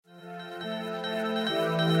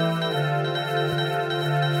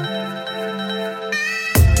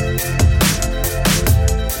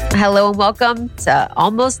Hello and welcome to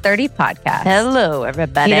Almost 30 Podcast. Hello,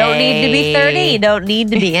 everybody. You don't need to be 30. You don't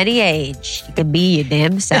need to be any age. You can be your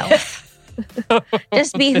damn self.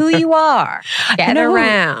 Just be who you are. Get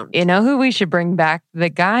around. You know who we should bring back? The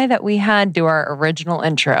guy that we had do our original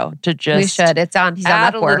intro to just... We should. It's on. He's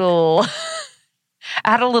on Upwork.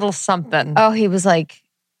 Add a little something. Oh, he was like...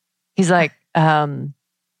 He's like... So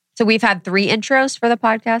we've had 3 intros for the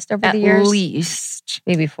podcast over the years? At least.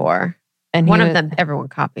 Maybe 4. And one of them, everyone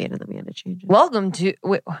copied, and then we had to change it. Welcome to...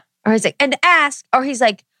 Or he's like, and ask... Or he's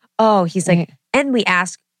like, and we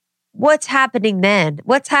ask, what's happening then?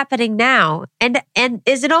 What's happening now? And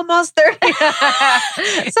is it almost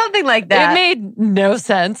 30? Something like that. It made no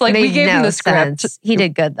sense. Like, we gave him the script. He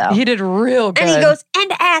did good, though. He did real good. And he goes,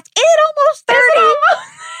 and ask, is it almost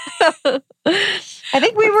 30? I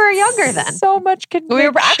think we were younger then. So much conviction. We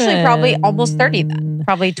were actually probably almost 30 then.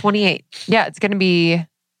 Probably 28. Yeah, it's going to be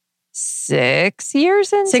 6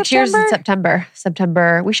 years in 6 years in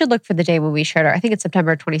September. We should look for the day when we shared I think it's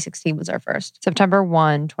September 2016 was our first. September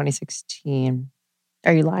 1, 2016.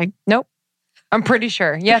 Are you lying? Nope. I'm pretty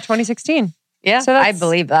sure. Yeah, 2016. Yeah, so I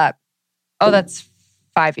believe that. Oh, that's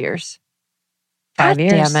 5 years. 5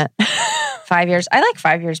 years. Damn it. 5 years. I like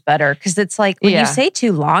 5 years better because it's like when you say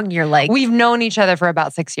too long, you're like... We've known each other for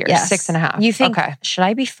about 6 years. Yes. 6.5. You think, should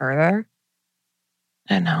I be further?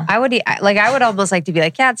 I know. I would almost like to be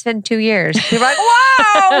like, yeah, it's been 2 years. You're like,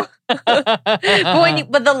 wow.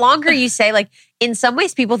 but the longer you say, like, in some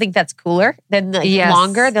ways, people think that's cooler than the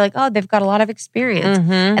longer. They're like, oh, they've got a lot of experience.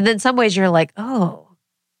 Mm-hmm. And then some ways you're like, oh.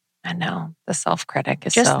 I know. The self-critic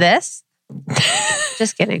is just this?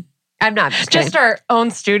 Just kidding. I'm not just our own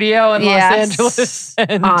studio in Los Angeles.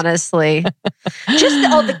 Honestly.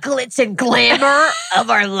 Just all the glitz and glamour of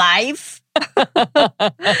our life.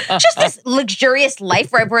 Just this luxurious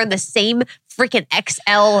life where we're in the same freaking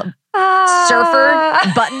XL surfer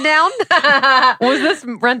button down. Was this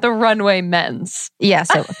Rent the Runway men's? Yes.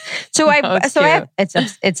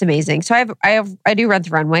 It's amazing. So I do Rent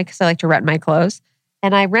the Runway because I like to rent my clothes.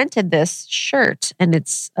 And I rented this shirt, and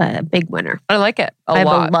it's a big winner. I like it a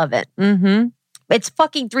lot. I love it. Mm-hmm. It's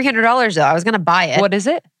fucking $300 though. I was going to buy it. What is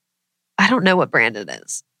it? I don't know what brand it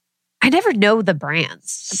is. I never know the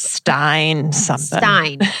brands. Stein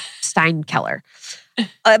something. Stein Keller.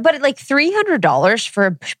 But like $300 for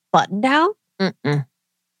a button down? Mm-mm.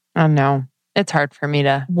 Oh no. It's hard for me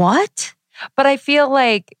to... What? But I feel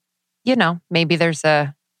like, maybe there's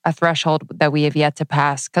a threshold that we have yet to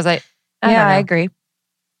pass. Because I agree.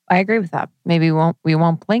 I agree with that. Maybe we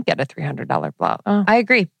won't blink at a $300 blouse. Oh. I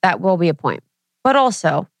agree. That will be a point. But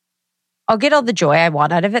also, I'll get all the joy I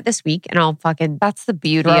want out of it this week, and I'll fucking... That's the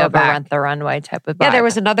beauty of a Rent the Runway type of vibe. Yeah, there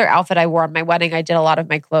was another outfit I wore on my wedding. I did a lot of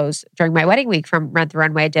my clothes during my wedding week from Rent the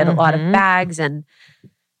Runway. I did a lot of bags and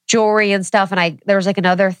jewelry and stuff, and there was like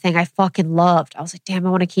another thing I fucking loved. I was like, damn, I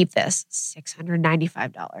want to keep this.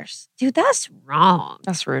 $695. Dude, that's wrong.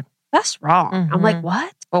 That's rude. That's wrong. Mm-hmm. I'm like,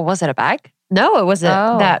 what? Well, was it a bag? No, it was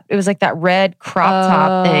it was like that red crop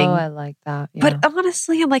top thing. Oh, I like that. Yeah. But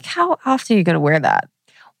honestly, I'm like, how often are you going to wear that?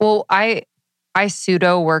 Well, I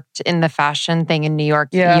pseudo worked in the fashion thing in New York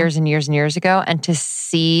years and years and years ago, and to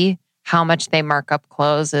see how much they mark up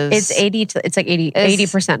clothes is it's like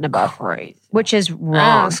 80% and above, crazy. Which is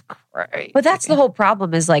wrong. That's crazy. But that's the whole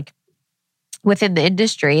problem. Is like within the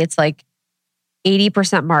industry, it's like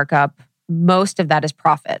 80% markup. Most of that is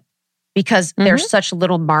profit. Because there's such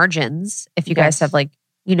little margins, if you guys have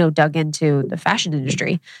dug into the fashion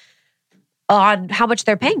industry, on how much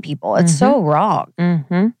they're paying people. It's so wrong.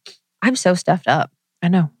 Mm-hmm. I'm so stuffed up. I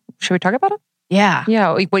know. Should we talk about it? Yeah.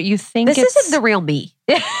 Yeah. What you think This isn't the real me.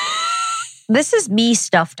 This is me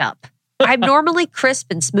stuffed up. I'm normally crisp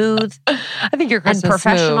and smooth. I think you're crisp and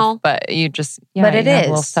professional. Smooth, but you just, but it is.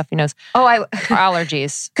 Little stuffy nose. Oh,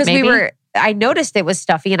 allergies. Because I noticed it was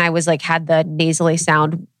stuffy and I was like, had the nasally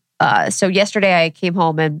sound. So yesterday I came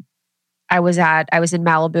home and I was in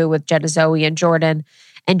Malibu with Jenna Zoe and Jordan,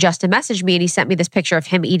 and Justin messaged me and he sent me this picture of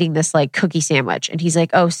him eating this like cookie sandwich. And he's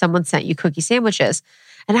like, oh, someone sent you cookie sandwiches.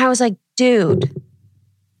 And I was like, dude,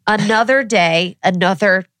 another day,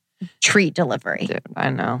 another treat delivery. Dude,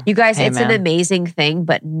 I know. You guys, it's an amazing thing,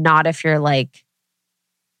 but not if you're like,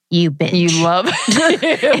 you binge. You love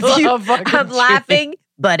I'm laughing,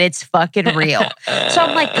 but it's fucking real. So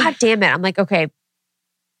I'm like, God damn it. I'm like, okay,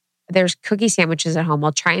 there's cookie sandwiches at home.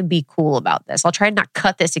 I'll try and be cool about this. I'll try and not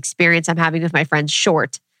cut this experience I'm having with my friends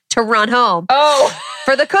short to run home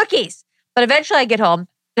for the cookies. But eventually I get home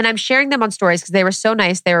and I'm sharing them on stories because they were so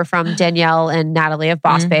nice. They were from Danielle and Natalie of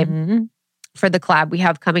Boss Babe for the collab we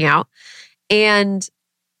have coming out. And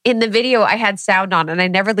in the video, I had sound on and I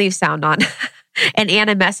never leave sound on. And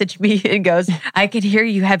Anna messaged me and goes, I can hear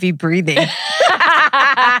you heavy breathing. So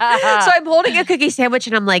I'm holding a cookie sandwich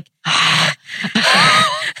and I'm like,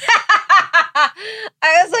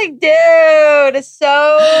 I was like, dude,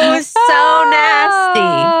 so nasty.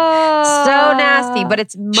 So nasty. But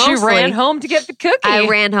it's mostly... She ran home to get the cookie. I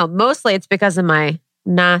ran home. Mostly it's because of my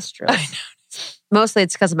nostrils. Mostly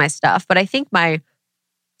it's because of my stuff. But I think my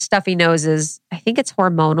stuffy nose I think it's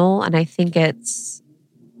hormonal. And I think it's...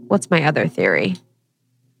 What's my other theory?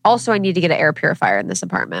 Also, I need to get an air purifier in this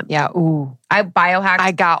apartment. Yeah. Ooh. I biohacked.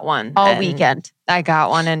 I got one all weekend. I got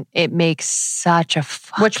one and it makes such a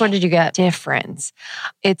Which one did you get? Difference.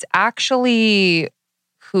 It's actually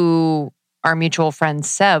who our mutual friend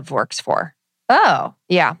Sev works for. Oh.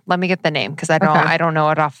 Yeah. Let me get the name because I don't know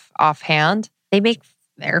it offhand. They make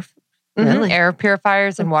air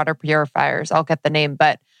purifiers and water purifiers. I'll get the name,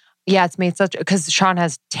 but yeah, it's made because Sean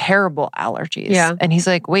has terrible allergies. Yeah. And he's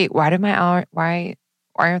like, wait, why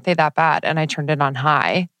aren't they that bad? And I turned it on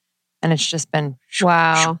high and it's just been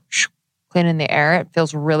cleaning the air. It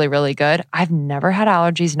feels really, really good. I've never had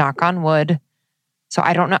allergies, knock on wood. So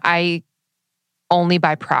I don't know. I only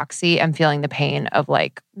by proxy am feeling the pain of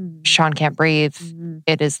like, Sean can't breathe. Mm-hmm.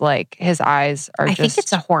 It is like his eyes are I think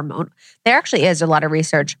it's a hormone. There actually is a lot of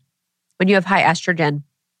research. When you have high estrogen,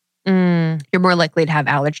 you're more likely to have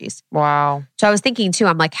allergies. Wow. So I was thinking too,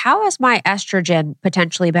 I'm like, how has my estrogen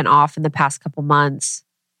potentially been off in the past couple months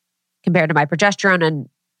compared to my progesterone? And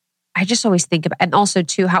I just always think about, and also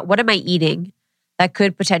too, what am I eating that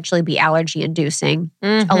could potentially be allergy inducing?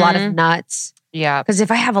 A lot of nuts. Yeah. Because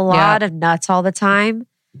if I have a lot of nuts all the time,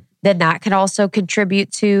 then that could also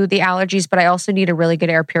contribute to the allergies. But I also need a really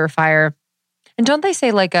good air purifier. And don't they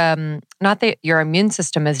say like, not that your immune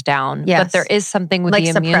system is down, but there is something with like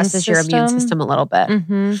the immune system. Suppresses your immune system a little bit.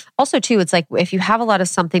 Mm-hmm. Also too, it's like if you have a lot of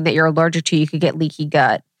something that you're allergic to, you could get leaky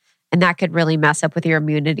gut. And that could really mess up with your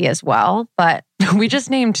immunity as well. But we just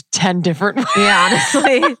named 10 different ones. Yeah,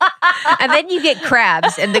 honestly. And then you get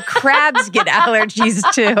crabs and the crabs get allergies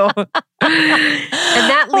too. And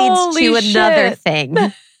that leads to another thing.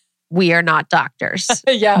 We are not doctors.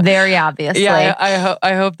 Yeah. Very obviously. Yeah,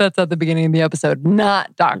 I hope that's at the beginning of the episode.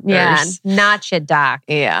 Not doctors. Yeah, not your doc.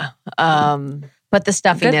 Yeah. But the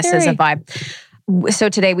stuffiness is a vibe. So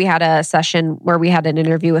today we had a session where we had an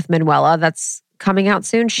interview with Manuela that's coming out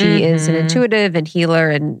soon. She is an intuitive and healer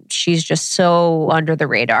and she's just so under the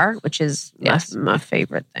radar, which is my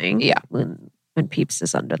favorite thing. Yeah. When Peeps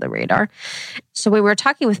is under the radar. So when we were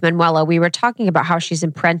talking with Manuela, we were talking about how she's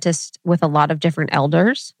apprenticed with a lot of different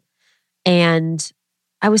elders. And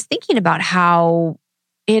I was thinking about how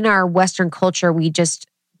in our Western culture, we just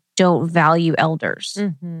don't value elders.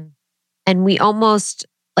 Mm-hmm. And we almost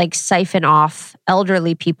like siphon off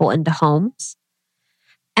elderly people into homes.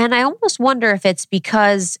 And I almost wonder if it's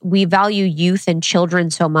because we value youth and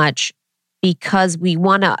children so much because we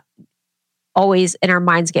want to always in our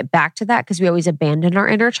minds get back to that because we always abandon our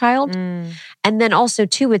inner child. And then also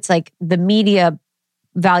too, it's like the media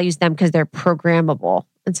values them because they're programmable.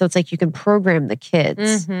 And so it's like you can program the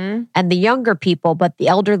kids and the younger people, but the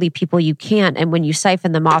elderly people you can't. And when you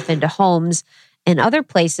siphon them off into homes and other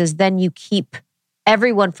places, then you keep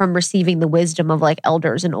everyone from receiving the wisdom of like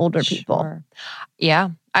elders and older people.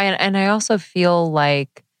 Yeah. I also feel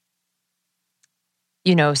like,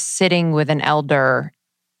 you know, sitting with an elder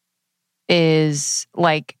is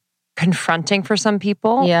like confronting for some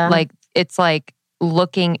people. Yeah. Like it's like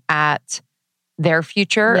looking at their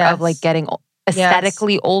future of like getting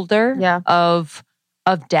aesthetically older, of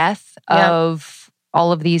death, of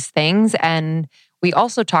all of these things. And we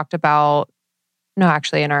also talked about,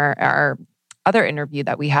 actually in our other interview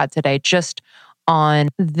that we had today, just on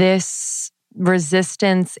this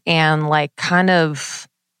resistance and like kind of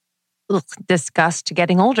disgust to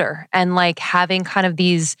getting older and like having kind of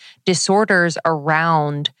these disorders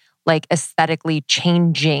around like aesthetically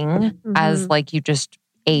changing as like you just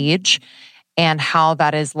age and how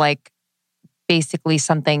that is like basically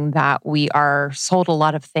something that we are sold a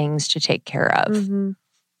lot of things to take care of.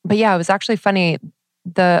 But yeah, it was actually funny.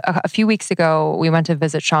 A few weeks ago, we went to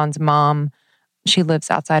visit Sean's mom. She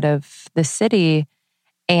lives outside of the city.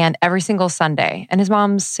 And every single Sunday, and his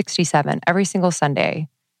mom's 67, every single Sunday,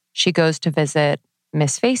 she goes to visit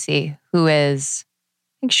Miss Facey, who is,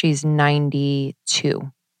 I think she's 92.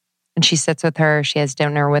 And she sits with her. She has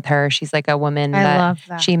dinner with her. She's like a woman that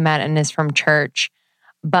she met and is from church.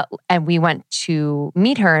 And we went to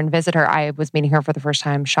meet her and visit her. I was meeting her for the first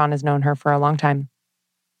time. Sean has known her for a long time.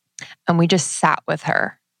 And we just sat with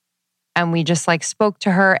her. And we just like spoke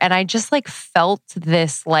to her. And I just like felt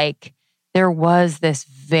this like, there was this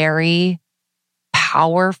very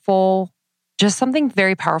powerful just something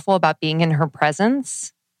very powerful about being in her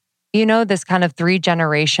presence. You know, this kind of 3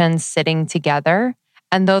 generations sitting together.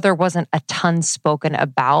 And though there wasn't a ton spoken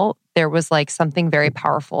about, there was like something very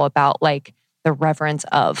powerful about like the reverence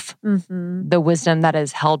of the wisdom that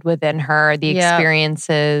is held within her, the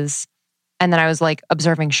experiences. And then I was like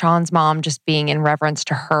observing Sean's mom, just being in reverence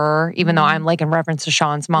to her, even though I'm like in reverence to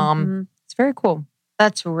Sean's mom. It's very cool.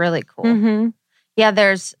 That's really cool.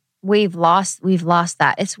 Yeah, we've lost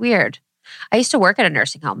that. It's weird. I used to work at a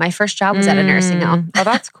nursing home. My first job was at a nursing home. Oh,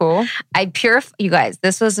 that's cool. You guys,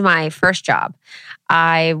 this was my first job.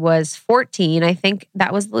 I was 14. I think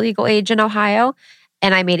that was the legal age in Ohio.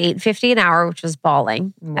 And I made $8.50 an hour, which was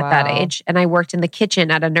balling at that age. And I worked in the kitchen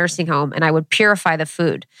at a nursing home and I would purify the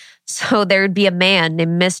food. So there would be a man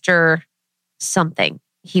named Mr. something.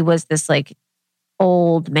 He was this like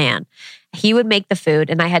old man. He would make the food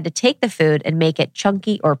and I had to take the food and make it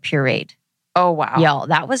chunky or pureed. Oh, wow. Yo,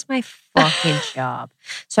 that was my fucking job.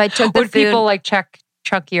 So I took the food. Would people like check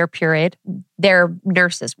chunky or pureed? Their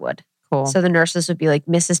nurses would. Cool. So the nurses would be like,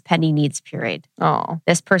 Mrs. Penny needs pureed. Oh.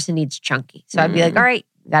 This person needs chunky. So I'd be like, all right,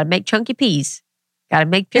 got to make chunky peas. Got to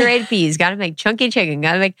make pureed peas. Got to make chunky chicken.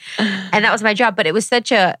 Got to make... And that was my job. But it was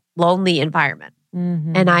such a lonely environment.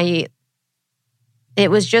 And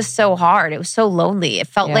it was just so hard. It was so lonely. It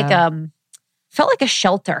felt like a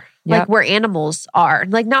shelter. Like where animals are.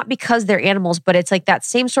 Like not because they're animals, but it's like that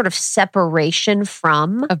same sort of separation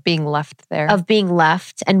from... Of being left there. Of being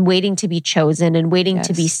left and waiting to be chosen and waiting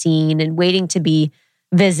to be seen and waiting to be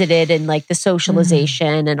visited and like the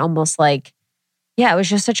socialization and almost like... Yeah, it was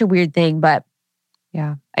just such a weird thing, but...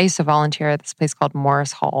 Yeah. I used to volunteer at this place called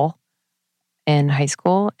Morris Hall in high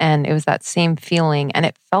school and it was that same feeling and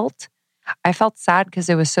I felt sad because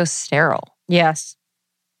it was so sterile. Yes.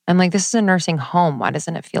 I'm like, this is a nursing home. Why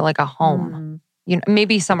doesn't it feel like a home? You know,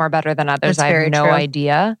 maybe some are better than others. I have no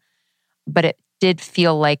idea. But it did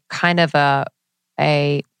feel like kind of a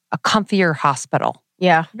comfier hospital.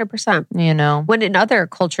 Yeah, 100%. You know? When in other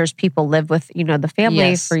cultures, people live with, you know, the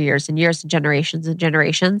family for years and years and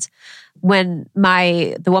generations. When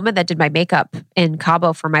the woman that did my makeup in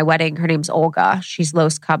Cabo for my wedding, her name's Olga. She's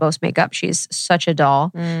Los Cabos Makeup. She's such a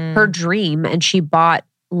doll. Her dream, and she bought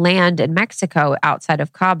land in Mexico outside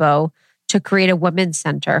of Cabo to create a women's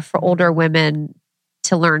center for older women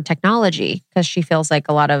to learn technology because she feels like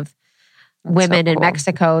a lot of women in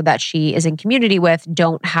Mexico that she is in community with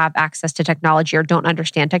don't have access to technology or don't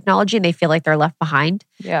understand technology and they feel like they're left behind.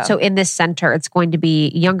 Yeah. So in this center, it's going to be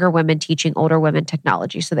younger women teaching older women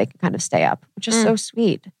technology so they can kind of stay up, which is so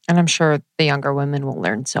sweet. And I'm sure the younger women will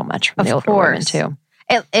learn so much from the older women too.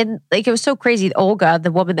 And like, it was so crazy. Olga,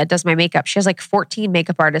 the woman that does my makeup, she has like 14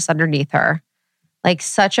 makeup artists underneath her. Like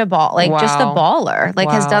such a just a baller. Like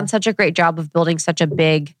has done such a great job of building such a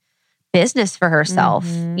big business for herself,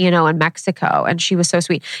 you know, in Mexico. And she was so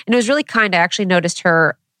sweet. And it was really kind. I actually noticed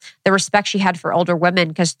the respect she had for older women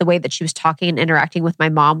because the way that she was talking and interacting with my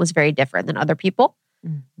mom was very different than other people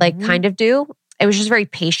like kind of do. It was just very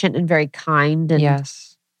patient and very kind. And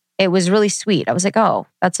it was really sweet. I was like, oh,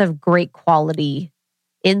 that's a great quality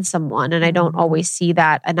in someone. And I don't always see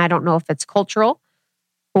that. And I don't know if it's cultural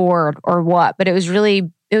or what, but it was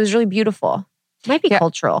really beautiful. It might be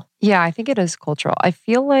cultural. Yeah, I think it is cultural. I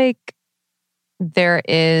feel like there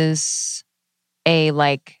is an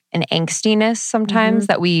angstiness sometimes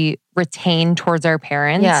that we retain towards our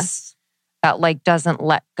parents that like doesn't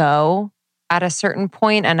let go at a certain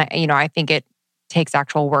point. And I think it takes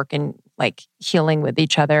actual work and like healing with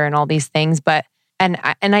each other and all these things. But and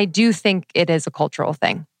I do think it is a cultural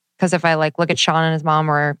thing because if I like look at Sean and his mom,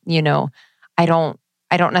 or I don't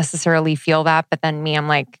necessarily feel that. But then me, I'm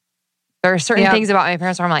like, there are certain things about my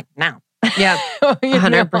parents where I'm like, no. Yeah,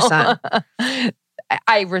 100%.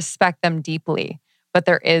 I respect them deeply, but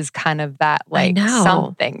there is kind of that like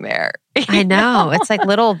something there. I know. It's like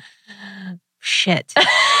little shit.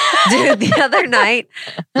 Dude, the other night,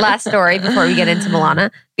 last story before we get into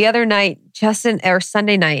Milana, the other night,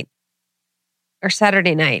 Sunday night or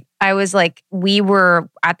Saturday night, I was like, we were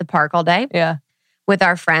at the park all day. Yeah. With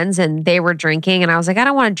our friends and they were drinking and I was like, I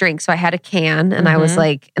don't want to drink. So I had a can and I was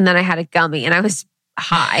like, and then I had a gummy and I was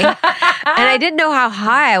high. And I didn't know how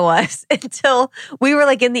high I was until we were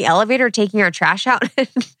like in the elevator taking our trash out.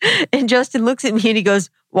 And Justin looks at me and he goes,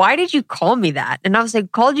 why did you call me that? And I was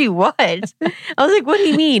like, called you what? I was like, what do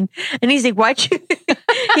you mean? And he's like,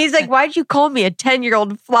 why'd you call me a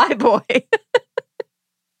 10-year-old flyboy?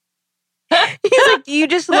 He's like, you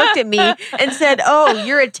just looked at me and said, oh,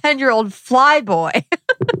 you're a 10-year-old flyboy.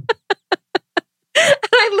 And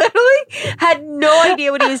I literally had no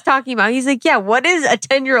idea what he was talking about. He's like, yeah, what is a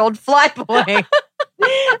 10-year-old flyboy? And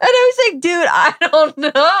I was like, dude, I don't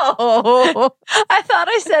know. I thought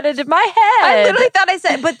I said it in my head. I literally thought I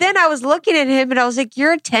said, but then I was looking at him and I was like,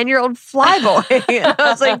 you're a 10-year-old flyboy. And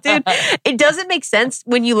I was like, dude, it doesn't make sense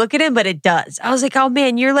when you look at him, but it does. I was like, oh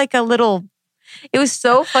man, you're like a little, it was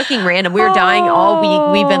so fucking random. We were dying all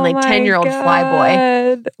week. We've been like 10-year-old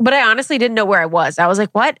flyboy. But I honestly didn't know where I was. I was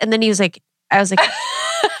like, what? And then he was like, I was like,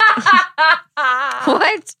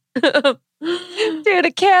 what? Dude,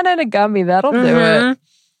 a can and a gummy, that'll do it.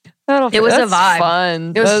 It was a vibe.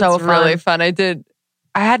 Fun. It was so fun. Really fun. I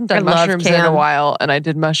hadn't done mushrooms in a while, and I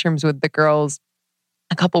did mushrooms with the girls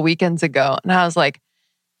a couple weekends ago. And I was like,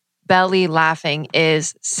 belly laughing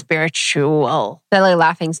is spiritual. Belly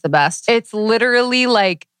laughing's the best. It's literally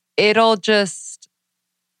like, it just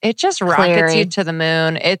rockets you to the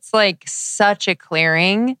moon. It's like such a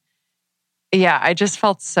clearing. Yeah, I just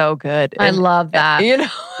felt so good. I love that. You know,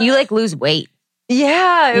 you like lose weight.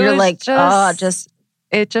 Yeah. You're like,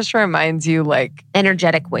 it just reminds you like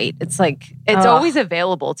energetic weight. It's like, it's always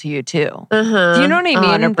available to you too. Do you know what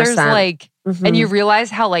I mean? 100%. There's like, and you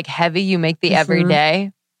realize how like heavy you make the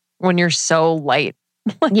everyday when you're so light.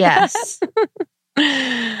 Yes.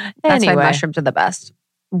 That's why mushrooms are the best.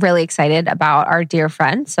 Really excited about our dear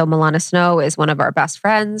friend. So Milana Snow is one of our best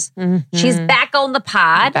friends. She's back on the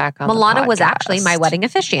pod. Milana was actually my wedding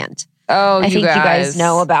officiant. Oh, I think you guys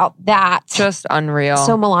know about that. Just unreal.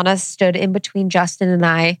 So Milana stood in between Justin and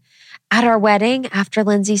I at our wedding after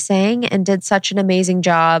Lindsay sang and did such an amazing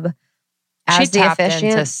job as the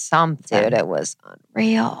officiant. Into something. Dude, it was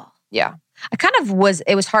unreal. Yeah.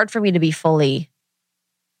 It was hard for me to be fully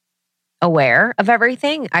aware of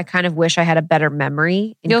everything. I kind of wish I had a better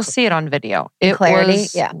memory. You'll see it on video. Clarity.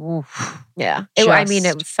 Was, yeah. Oof, yeah.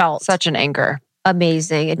 It felt such an anger.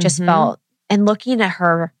 Amazing. It just felt, and looking at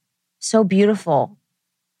her so beautiful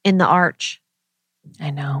in the arch. I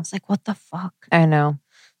know. I was like, what the fuck? I know.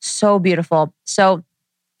 So beautiful. So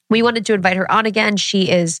we wanted to invite her on again. She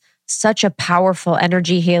is such a powerful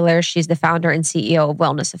energy healer. She's the founder and CEO of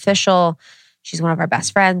Wellness Official. She's one of our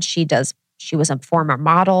best friends. She was a former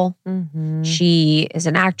model. She is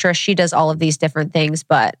an actress. She does all of these different things,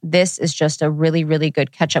 but this is just a really, really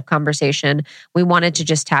good catch-up conversation. We wanted to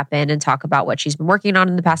just tap in and talk about what she's been working on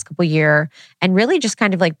in the past couple of years and really just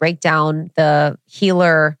kind of like break down the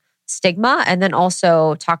healer stigma and then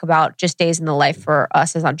also talk about just days in the life for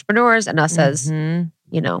us as entrepreneurs and us as,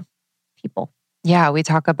 people. Yeah, we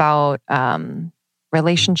talk about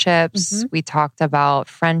relationships. We talked about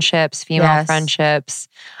friendships, female friendships.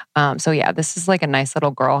 So yeah, this is like a nice little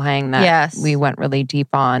girl hang that we went really deep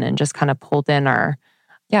on and just kind of pulled in our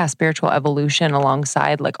spiritual evolution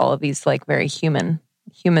alongside like all of these like very human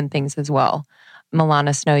things as well.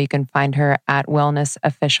 Milana Snow, you can find her at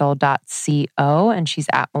wellnessofficial.co and she's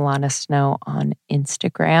at Milana Snow on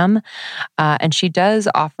Instagram. And she does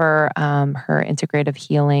offer her integrative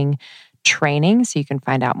healing training. So you can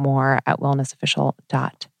find out more at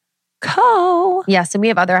wellnessofficial.co. Yes, and we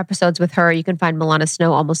have other episodes with her. You can find Milana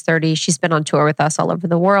Snow, Almost 30. She's been on tour with us all over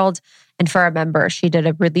the world. And for our members, she did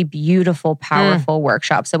a really beautiful, powerful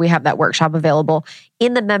workshop. So we have that workshop available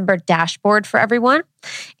in the member dashboard for everyone.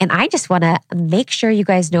 And I just want to make sure you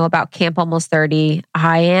guys know about Camp Almost 30.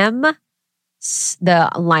 The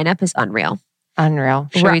lineup is unreal. Unreal.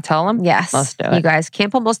 Should we tell them? Yes. Let's do it. You guys,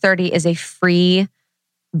 Camp Almost 30 is a free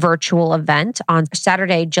virtual event on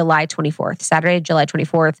Saturday, July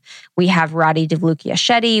 24th. We have Roddy Devlukia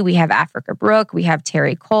Shetty, we have Africa Brooke, we have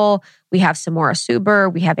Terry Cole, we have Samora Suber,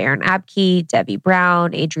 we have Aaron Abke, Debbie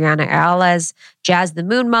Brown, Adriana Alez, Jazz the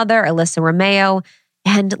Moon Mother, Alyssa Romeo,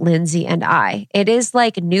 and Lindsay and I. It is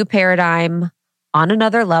like New Paradigm on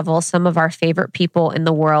another level, some of our favorite people in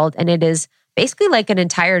the world. And it is basically like an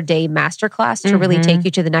entire day masterclass to really take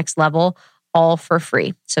you to the next level, all for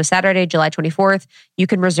free. So Saturday, July 24th, you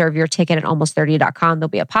can reserve your ticket at almost30.com. There'll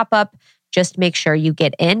be a pop-up. Just make sure you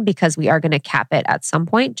get in because we are going to cap it at some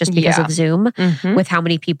point just because of Zoom with how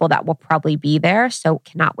many people that will probably be there. So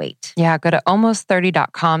cannot wait. Yeah, go to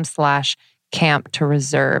almost30.com/camp to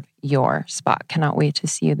reserve your spot. Cannot wait to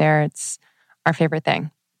see you there. It's our favorite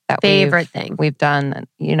thing. We've done,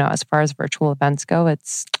 as far as virtual events go,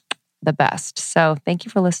 it's the best. So thank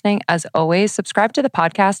you for listening. As always, subscribe to the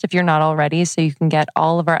podcast if you're not already so you can get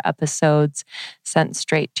all of our episodes sent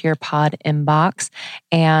straight to your pod inbox.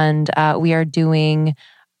 And we are doing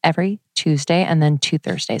every Tuesday and then 2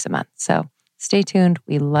 Thursdays a month. So stay tuned.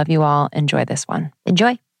 We love you all. Enjoy this one.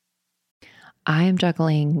 Enjoy. I am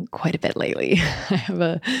juggling quite a bit lately. I have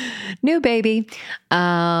a new baby,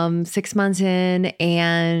 6 months in,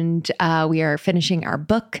 and we are finishing our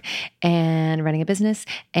book and running a business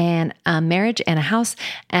and a marriage and a house.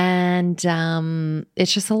 And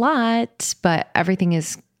it's just a lot, but everything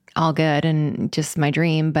is all good and just my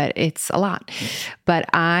dream, but it's a lot. But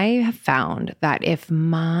I have found that if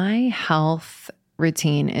my health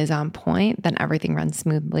routine is on point, then everything runs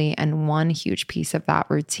smoothly. And one huge piece of that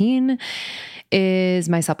routine is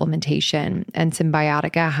my supplementation. And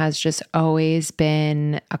Cymbiotika has just always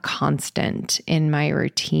been a constant in my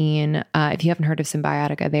routine. If you haven't heard of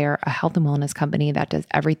Cymbiotika, they're a health and wellness company that does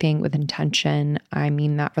everything with intention. I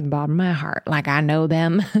mean that from the bottom of my heart. Like, I know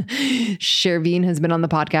them. Shervin has been on the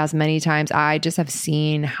podcast many times. I just have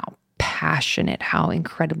seen how passionate, how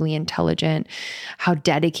incredibly intelligent, how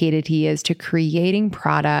dedicated he is to creating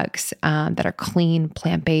products that are clean,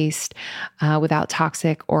 plant-based, without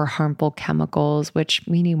toxic or harmful chemicals, which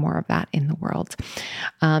we need more of that in the world.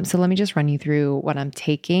 So let me just run you through what I'm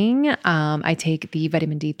taking. I take the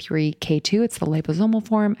vitamin D3 K2. It's the liposomal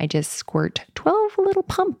form. I just squirt 12 little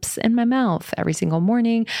pumps in my mouth every single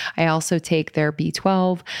morning. I also take their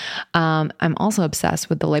B12. I'm also obsessed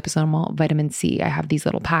with the liposomal vitamin C. I have these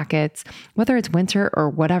little packets. Whether it's winter or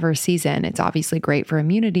whatever season, it's obviously great for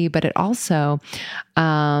immunity, but it also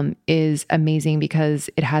is amazing because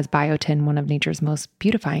it has biotin, one of nature's most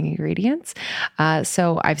beautifying ingredients.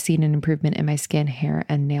 So I've seen an improvement in my skin, hair,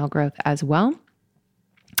 and nail growth as well.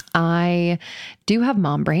 I do have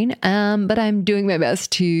mom brain, but I'm doing my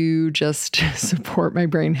best to just support my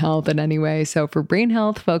brain health in any way. So for brain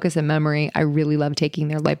health, focus, and memory, I really love taking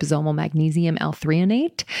their liposomal magnesium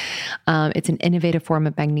L-threonate. It's an innovative form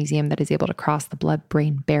of magnesium that is able to cross the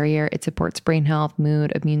blood-brain barrier. It supports brain health,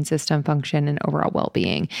 mood, immune system function, and overall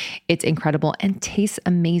well-being. It's incredible and tastes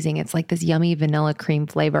amazing. It's like this yummy vanilla cream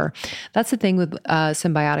flavor. That's the thing with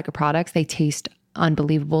Cymbiotika products. They taste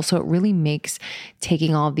unbelievable. So it really makes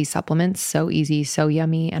taking all of these supplements so easy, so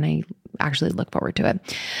yummy, and I actually look forward to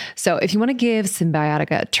it. So if you want to give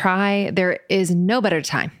Cymbiotika a try, there is no better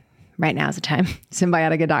time. Right now is the time.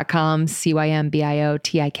 Cymbiotika.com,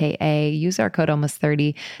 Cymbiotika. Use our code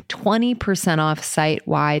almost30, 20% off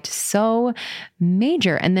site-wide. So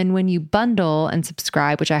major. And then when you bundle and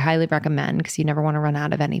subscribe, which I highly recommend because you never want to run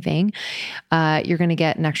out of anything, you're going to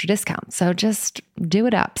get an extra discount. So just do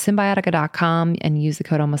it up. Cymbiotika.com and use the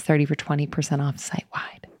code almost30 for 20% off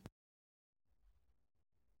site-wide.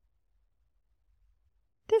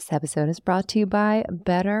 This episode is brought to you by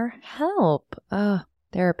BetterHelp.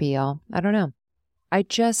 Therapy, y'all. I don't know. I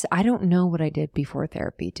don't know what I did before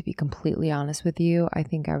therapy, to be completely honest with you. I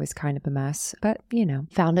think I was kind of a mess, but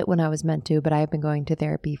found it when I was meant to. But I have been going to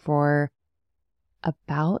therapy for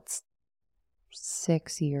about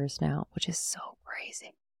 6 years now, which is so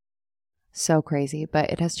crazy. So crazy, but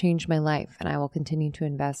it has changed my life, and I will continue to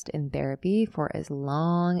invest in therapy for as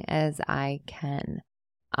long as I can.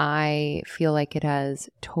 I feel like it has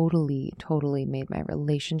totally made my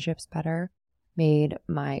relationships better, made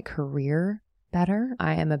my career better.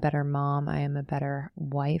 I am a better mom. I am a better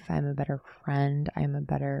wife. I am a better friend. I am a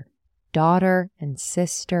better daughter and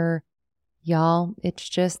sister. Y'all, it's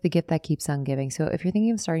just the gift that keeps on giving. So if you're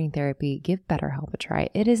thinking of starting therapy, give BetterHelp a try.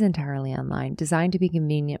 It is entirely online, designed to be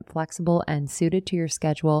convenient, flexible, and suited to your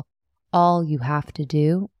schedule. All you have to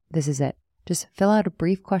do, this is it. Just fill out a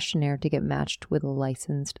brief questionnaire to get matched with a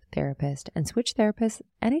licensed therapist and switch therapists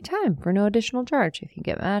anytime for no additional charge. If you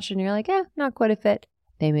get matched and you're like, not quite a fit,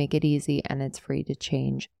 they make it easy and it's free to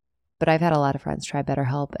change. But I've had a lot of friends try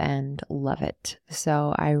BetterHelp and love it.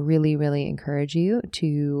 So I really encourage you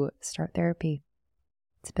to start therapy.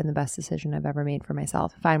 It's been the best decision I've ever made for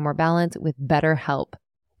myself. Find more balance with BetterHelp.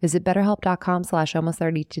 Visit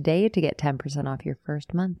BetterHelp.com/almost30 today to get 10% off your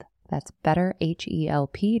first month. That's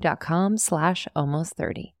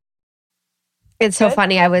BetterHelp.com/almost30. It's so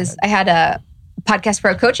funny. I had a Podcast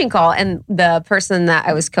Pro coaching call, and the person that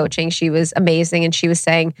I was coaching, she was amazing. And she was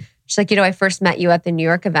saying, she's like, I first met you at the New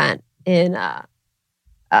York event we were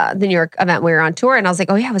on tour. And I was like,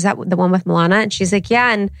 oh yeah, was that the one with Milana? And she's like,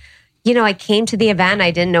 yeah. And I came to the event. I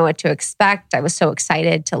didn't know what to expect. I was so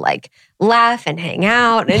excited to laugh and hang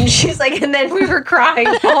out. And she's like, and then we were crying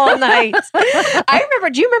all night.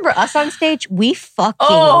 Do you remember us on stage? We lost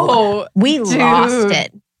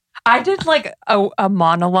it. I did a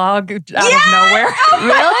monologue out of nowhere. Oh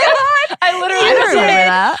really? I literally remember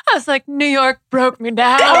that. I was like, New York broke me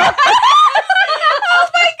down. Oh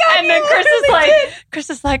my God. And then Chris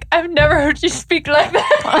is like, I've never heard you speak like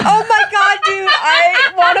that. Oh my God, dude.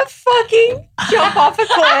 I want to fucking jump off a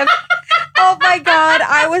cliff. Oh my God.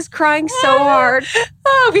 I was crying so hard.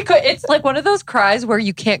 It's like one of those cries where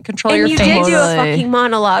you can't control your face. And you did do a fucking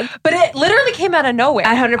monologue. But it literally came out of nowhere.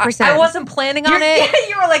 100%. I wasn't planning on it.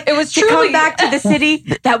 You were like, it was to truly come back to the city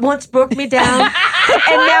that once broke me down.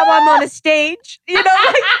 And now I'm on a stage. You know,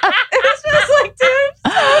 like, it's just like, dude,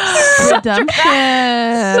 redemption.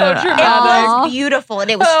 So dramatic. It was beautiful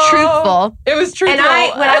and it was truthful. It was truthful.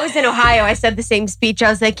 And when I was in Ohio, I said the same speech. I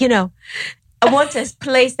was like, you know, I want a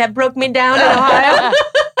place that broke me down in Ohio.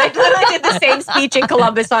 I literally did the same speech in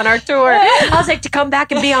Columbus on our tour. I was like, to come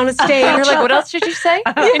back and be on a stage. And you're like, what else did you say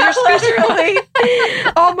in your speech? Literally.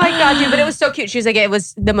 Oh my God, dude. But it was so cute. She was like, it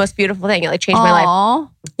was the most beautiful thing. It like changed my life.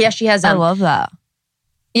 Yeah, she has. I love that.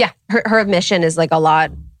 Yeah, her mission is like a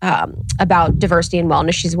lot about diversity and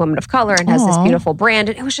wellness. She's a woman of color and has this beautiful brand.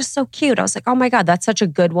 And it was just so cute. I was like, oh my God, that's such a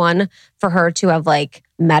good one for her to have like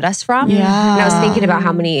met us from. Yeah. And I was thinking about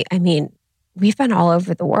how many, I mean, we've been all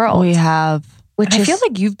over the world. We have. I feel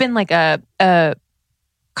like you've been like a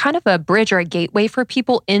kind of a bridge or a gateway for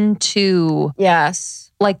people into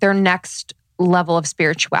like their next level of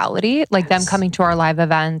spirituality, like them coming to our live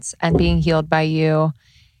events and being healed by you.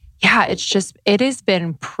 Yeah, it has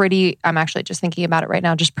been pretty, I'm actually just thinking about it right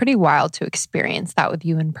now, just pretty wild to experience that with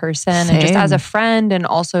you in person. Same. And just as a friend and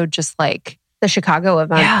also just like the Chicago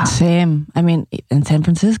event. Yeah. Same. I mean, in San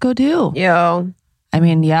Francisco too. Yeah. I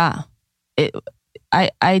mean, yeah.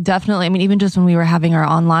 I definitely, I mean, even just when we were having our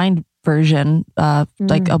online version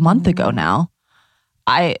like a month ago now,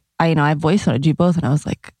 I voice noted you both and I was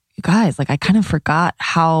like, you guys, like I kind of forgot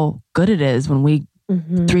how good it is when we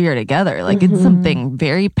three are together. Like it's something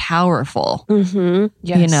very powerful, Yes.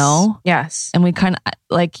 you know? Yes. And we kind of,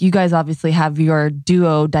 like you guys obviously have your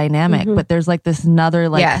duo dynamic, but there's like this another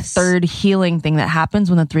like third healing thing that happens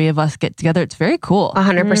when the three of us get together. It's very cool.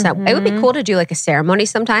 100%. It would be cool to do like a ceremony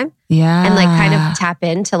sometime. Yeah. And like kind of tap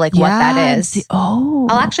into like what that is. I'll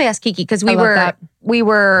actually ask Kiki because we were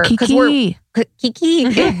Kiki.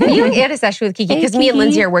 You had a session with Kiki because me and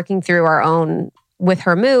Lindsay are working through our own with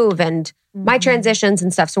her move and my transitions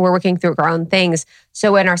and stuff. So we're working through our own things.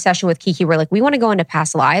 So in our session with Kiki, we're like, we want to go into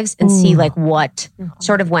past lives and see like what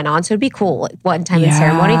sort of went on. So it'd be cool like, one time in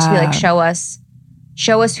ceremony to be like, show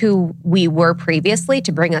us who we were previously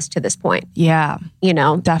to bring us to this point. Yeah. You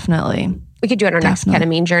know? Definitely. We could do it on our next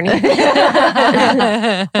ketamine journey.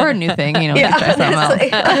 Or a new thing, you know.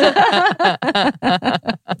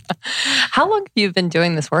 How long have you been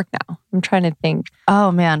doing this work now? I'm trying to think.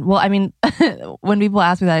 Oh man. Well, I mean, when people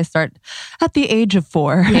ask me that, I start at the age of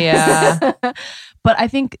 4. Yeah. But I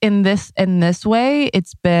think in this way,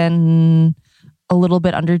 it's been a little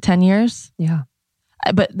bit under 10 years. Yeah.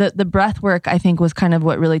 But the breath work, I think, was kind of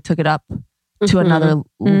what really took it up to another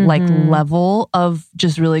like level of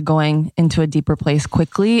just really going into a deeper place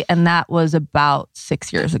quickly. And that was about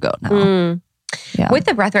 6 years ago now. Yeah. With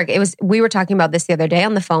the breathwork, we were talking about this the other day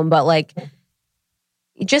on the phone, but like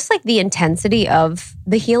just like the intensity of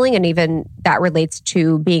the healing and even that relates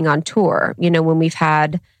to being on tour. You know, when we've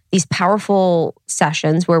had these powerful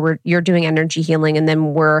sessions where you're doing energy healing and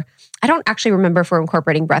then I don't actually remember if we're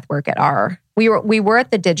incorporating breathwork at we were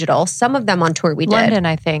at the Digital. Some of them on tour we did. London,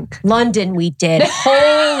 I think. London we did.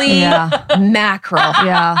 Holy mackerel.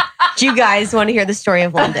 Yeah. Do you guys want to hear the story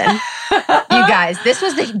of London? You guys, this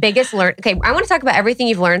was the biggest Okay, I want to talk about everything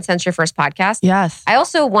you've learned since your first podcast. Yes. I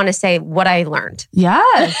also want to say what I learned.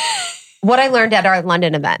 Yes. What I learned at our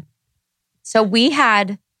London event. So we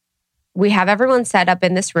have everyone set up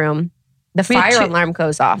in this room. The fire alarm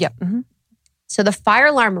goes off. Yep. Mm-hmm. So the fire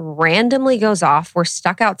alarm randomly goes off. We're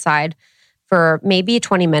stuck outside for maybe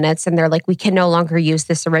 20 minutes and they're like, we can no longer use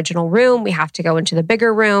this original room. We have to go into the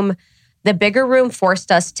bigger room. The bigger room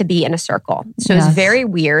forced us to be in a circle. So it was very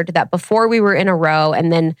weird that before we were in a row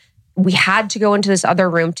and then we had to go into this other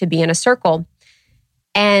room to be in a circle.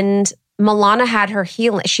 And Milana had her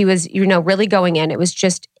healing. She was, really going in. It was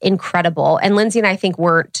just incredible. And Lindsay and I think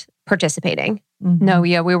weren't participating. Mm-hmm. No,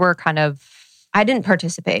 yeah, we were kind of... I didn't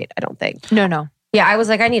participate, I don't think. No. Yeah, I was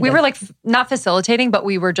like, we were like not facilitating, but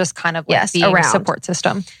we were just kind of like being a support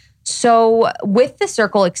system. So with the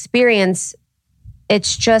circle experience,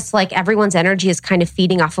 it's just like everyone's energy is kind of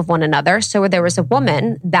feeding off of one another. So there was a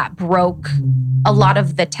woman that broke a lot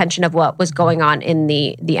of the tension of what was going on in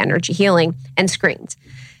the energy healing and screamed.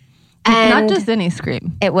 And not just any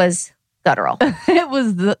scream. It was guttural. It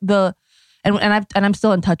was and I'm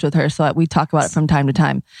still in touch with her, so we talk about it from time to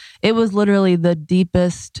time. It was literally the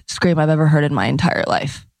deepest scream I've ever heard in my entire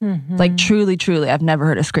life. Mm-hmm. Like truly, I've never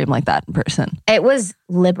heard a scream like that in person. It was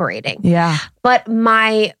liberating. Yeah. But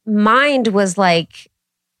my mind was like,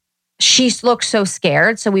 she looked so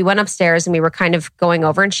scared. So we went upstairs and we were kind of going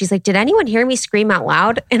over and she's like, did anyone hear me scream out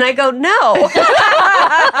loud? And I go, no. Because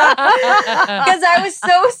I was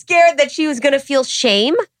so scared that she was going to feel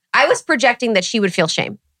shame. I was projecting that she would feel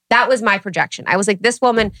shame. That was my projection. I was like, this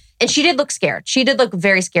woman, and she did look scared. She did look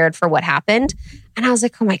very scared for what happened. And I was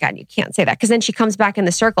like, oh my God, you can't say that. Because then she comes back in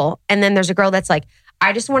the circle. And then there's a girl that's like,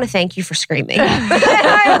 I just want to thank you for screaming. And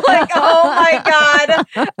I'm like, oh my God,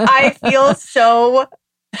 I feel so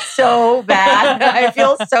bad. I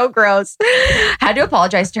feel so gross. Had to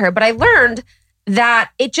apologize to her. But I learned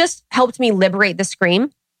that it just helped me liberate the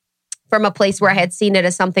scream from a place where I had seen it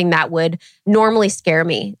as something that would normally scare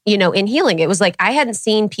me, in healing. It was like, I hadn't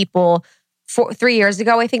seen people 3 years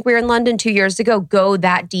ago, I think we were in London 2 years ago, go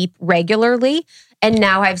that deep regularly. And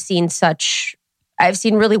now I've seen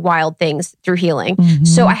really wild things through healing. Mm-hmm.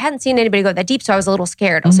 So I hadn't seen anybody go that deep. So I was a little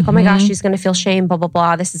scared. I was like, oh my gosh, she's going to feel shame, blah, blah,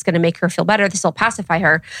 blah. This is going to make her feel better. This will pacify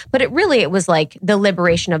her. But it was like the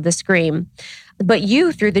liberation of the scream. But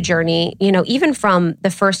you, through the journey, even from the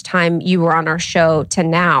first time you were on our show to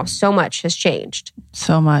now, so much has changed.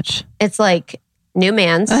 So much. It's like new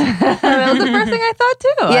mans. That was the first thing I thought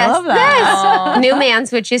too. Yes, I love that. Yes. New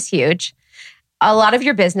mans, which is huge. A lot of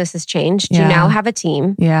your business has changed. Yeah. You now have a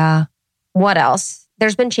team. Yeah. What else?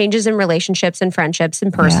 There's been changes in relationships and friendships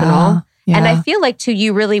and personal. Yeah. And I feel like too,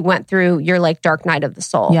 you really went through your like dark night of the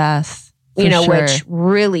soul. Yes. Sure. Which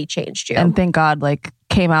really changed you. And thank God,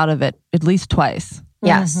 came out of it at least twice.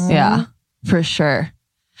 Yes. Mm-hmm. Yeah, for sure.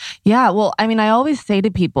 Yeah. Well, I mean, I always say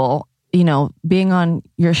to people, being on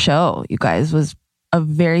your show, you guys, was a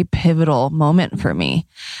very pivotal moment for me.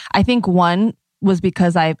 I think one was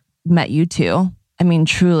because I met you two. I mean,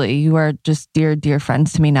 truly, you are just dear, dear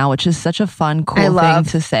friends to me now, which is such a fun, cool thing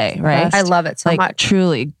to say, right? I love it so much.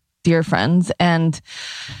 Truly dear friends. And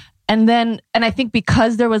I think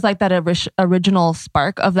because there was that original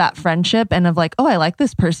spark of that friendship and of oh, I like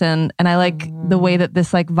this person and I like the way that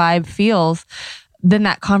this vibe feels, then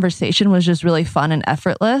that conversation was just really fun and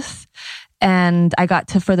effortless. And I got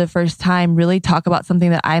to, for the first time, really talk about something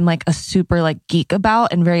that I'm a super geek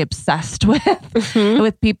about and very obsessed with,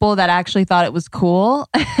 with people that actually thought it was cool.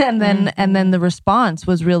 And then the response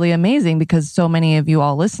was really amazing because so many of you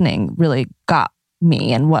all listening really got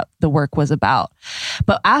me and what the work was about.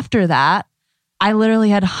 But after that, I literally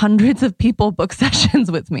had hundreds of people book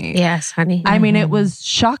sessions with me. Yes, honey. I mean, it was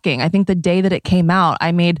shocking. I think the day that it came out,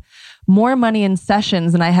 I made more money in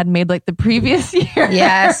sessions than I had made the previous year.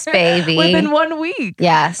 Yes, baby. Within 1 week.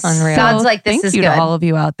 Yes. Unreal. Sounds like this is good. Thank you to all of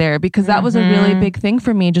you out there because that was a really big thing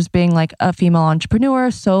for me, just being a female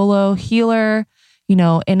entrepreneur, solo healer,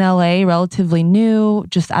 in LA, relatively new,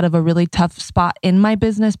 just out of a really tough spot in my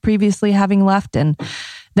business previously having left. And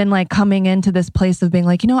then coming into this place of being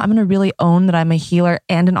I'm going to really own that I'm a healer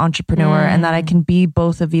and an entrepreneur and that I can be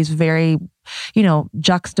both of these very,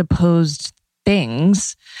 juxtaposed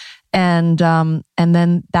things. And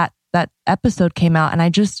then that episode came out and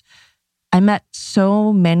I met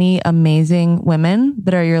so many amazing women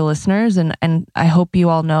that are your listeners. And I hope you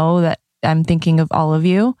all know that I'm thinking of all of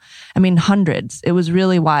you. I mean, hundreds. It was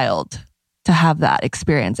really wild to have that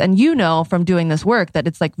experience. And from doing this work that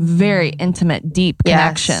it's very intimate, deep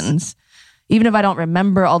connections. Even if I don't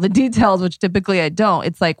remember all the details, which typically I don't,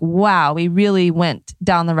 it's wow, we really went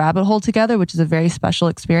down the rabbit hole together, which is a very special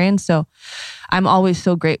experience. So I'm always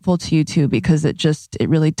so grateful to you two because it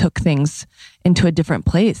really took things into a different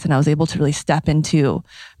place. And I was able to really step into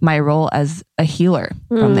my role as a healer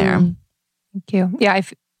from there. Thank you. Yeah,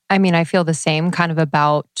 I feel the same kind of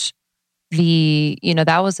about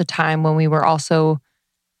that was a time when we were also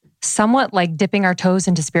somewhat dipping our toes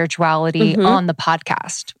into spirituality on the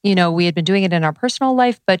podcast. We had been doing it in our personal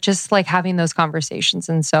life, but just having those conversations.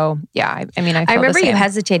 And so, yeah, I remember you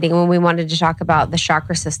hesitating when we wanted to talk about the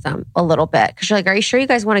chakra system a little bit. Because you're are you sure you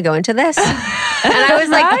guys want to go into this? And I was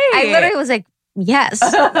I literally was yes,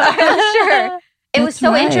 I'm sure. It was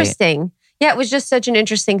so interesting. Yeah, it was just such an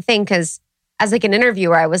interesting thing because as an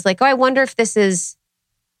interviewer, I was oh, I wonder if this is,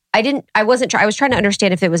 I was trying to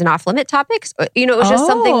understand if it was an off limit topic. It was just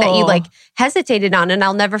something that you hesitated on. And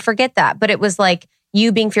I'll never forget that. But it was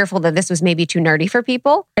you being fearful that this was maybe too nerdy for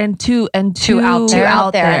people. And too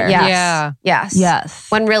out there. Yes. Yeah.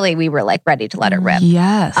 Yes. When really we were ready to let it rip.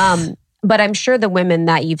 Yes. But I'm sure the women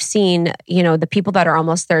that you've seen, the people that are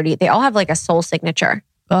almost 30, they all have a soul signature.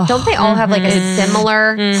 Oh, don't they all have a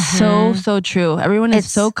similar? So true. Everyone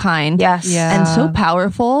is so kind. Yes. Yeah. And so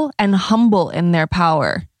powerful and humble in their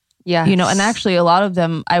power. Yeah. And actually a lot of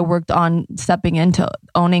them I worked on stepping into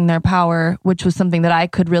owning their power, which was something that I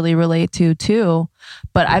could really relate to too.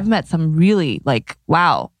 But I've met some really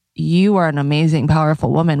wow, you are an amazing,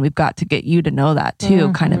 powerful woman. We've got to get you to know that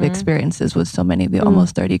too, kind of experiences with so many of the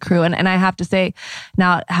Almost 30 crew. And I have to say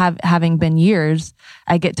now having been years,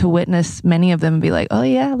 I get to witness many of them be oh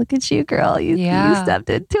yeah, look at you, girl. You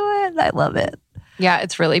stepped into it. I love it. Yeah,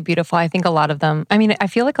 it's really beautiful. I think a lot of them, I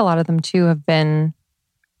feel like a lot of them too have been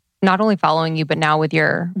not only following you, but now with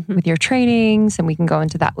your trainings, and we can go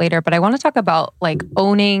into that later. But I want to talk about like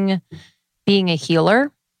owning being a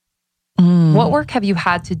healer. What work have you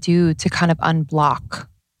had to do to kind of unblock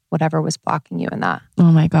whatever was blocking you in that?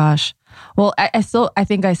 Oh my gosh. Well, I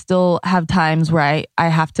think I still have times where I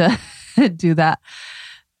have to do that.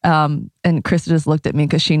 And Krista just looked at me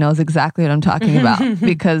because she knows exactly what I'm talking about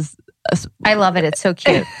because I love it. It's so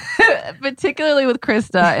cute. Particularly with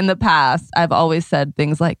Krista in the past, I've always said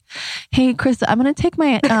things like, "Hey, Krista, I'm going to take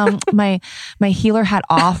my my healer hat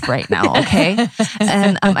off right now, okay?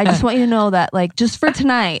 And I just want you to know that, like, just for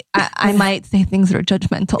tonight, I might say things that are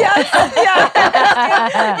judgmental." Yeah,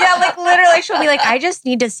 like literally, she'll be like, "I just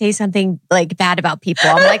need to say something like bad about people."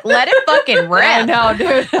 I'm like, "Let it fucking rip." I know,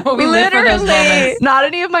 dude. Literally, not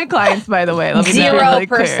any of my clients, by the way. 0%,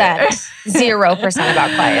 0% about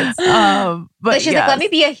clients. But she's like, "Let me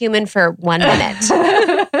be a human for 1 minute."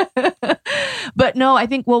 But no, I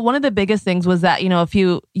think, well, one of the biggest things was that, a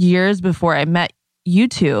few years before I met you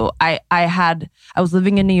two, I was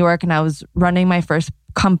living in New York and I was running my first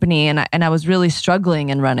company and I was really struggling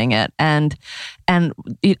in running it. And I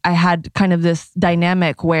had kind of this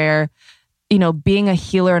dynamic where, being a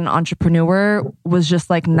healer and entrepreneur was just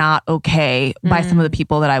like not okay by some of the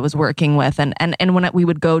people that I was working with. And when we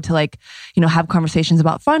would go to like, have conversations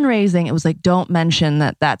about fundraising, it was like, don't mention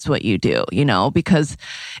that that's what you do, because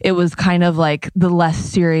it was kind of like the less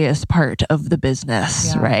serious part of the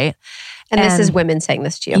business. Yeah. Right. And this is women saying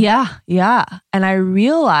this to you. Yeah. Yeah. And I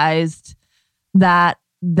realized that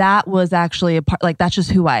was actually a part, like, that's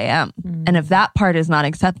just who I am. And if that part is not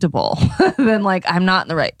acceptable, then like, I'm not in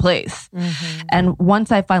the right place. And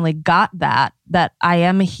once I finally got that I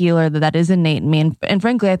am a healer, that is innate in me. And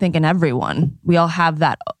frankly, I think in everyone, we all have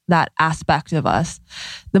that aspect of us.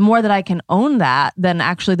 The more that I can own that, then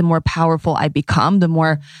actually the more powerful I become, the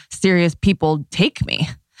more serious people take me.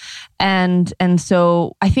 And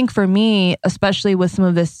so I think for me, especially with some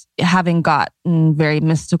of this having gotten very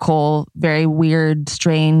mystical, very weird,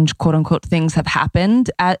 strange, quote unquote, things have happened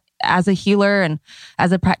as a healer and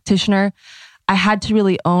as a practitioner, I had to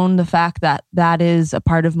really own the fact that is a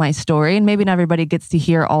part of my story. And maybe not everybody gets to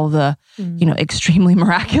hear all the, extremely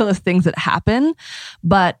miraculous things that happen,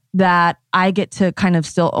 but that I get to kind of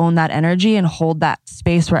still own that energy and hold that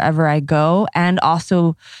space wherever I go. And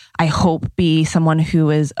also, I hope, be someone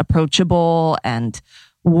who is approachable and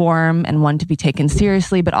warm and one to be taken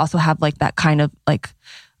seriously, but also have like that kind of like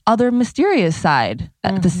other mysterious side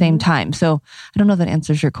at the same time. So I don't know if that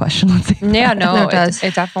answers your question. Yeah, no, it does.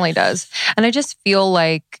 It definitely does. And I just feel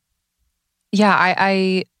like, yeah,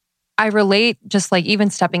 I relate, just like even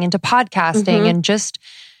stepping into podcasting and just,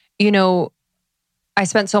 I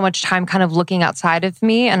spent so much time kind of looking outside of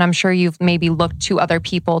me, and I'm sure you've maybe looked to other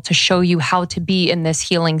people to show you how to be in this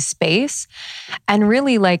healing space. And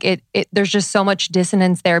really like it there's just so much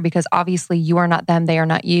dissonance there because obviously you are not them, they are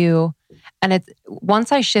not you. And it's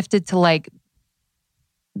once I shifted to like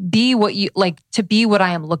be what you like, to be what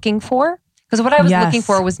I am looking for, because what I was looking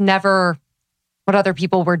for was never what other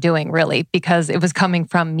people were doing really, because it was coming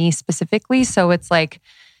from me specifically. So it's like,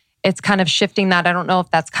 it's kind of shifting that. I don't know if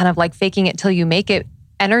that's kind of like faking it till you make it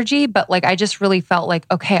energy, but like I just really felt like,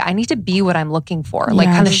 okay, I need to be what I'm looking for. Like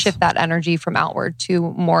kind of shift that energy from outward to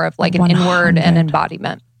more of like an 100. Inward and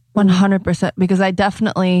embodiment. 100%. Because I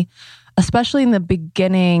definitely, especially in the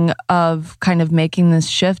beginning of kind of making this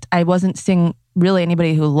shift, I wasn't seeing really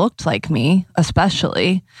anybody who looked like me,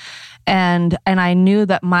 especially. And I knew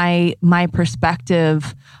that my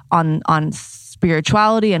perspective on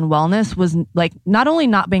spirituality and wellness was like not only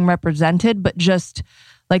not being represented, but just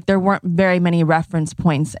like there weren't very many reference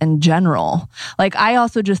points in general. Like I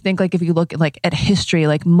also just think like if you look at like at history,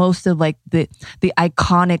 like most of like the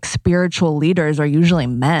iconic spiritual leaders are usually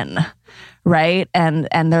men. Right. And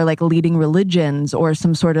they're like leading religions or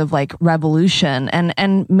some sort of like revolution.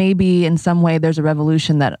 And maybe in some way there's a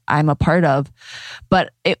revolution that I'm a part of.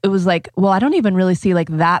 But it was like, well, I don't even really see like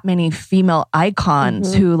that many female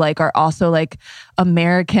icons who like are also like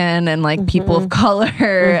American and like people of color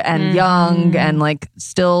and young and like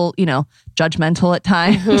still, judgmental at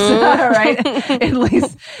times. Right. At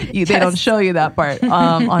least they don't show you that part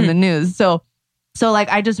on the news. So like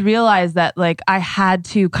I just realized that like I had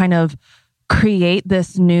to kind of create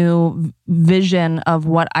this new vision of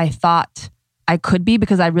what I thought I could be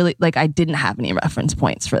because I really like I didn't have any reference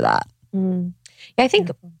points for that. Yeah, I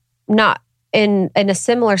think not in a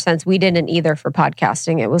similar sense, we didn't either for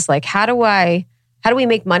podcasting. It was like, how do we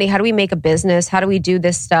make money? How do we make a business? How do we do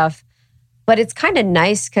this stuff? But it's kind of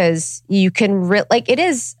nice because you can, it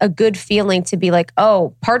is a good feeling to be like,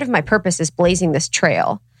 oh, part of my purpose is blazing this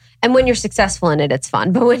trail. And when you're successful in it, it's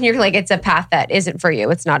fun. But when you're like, it's a path that isn't for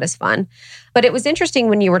you, it's not as fun. But it was interesting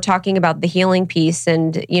when you were talking about the healing piece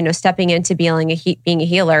and, stepping into being a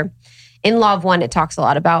healer. In Law of One, it talks a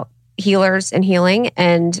lot about healers and healing,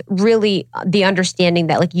 and really the understanding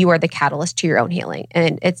that like you are the catalyst to your own healing.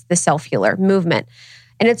 And it's the self-healer movement.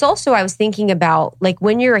 And it's also, I was thinking about like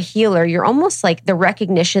when you're a healer, you're almost like the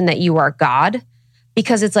recognition that you are God,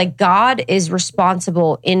 because it's like God is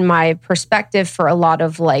responsible in my perspective for a lot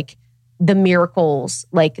of like the miracles,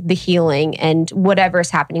 like the healing and whatever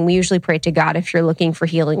is happening. We usually pray to God if you're looking for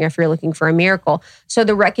healing or if you're looking for a miracle. So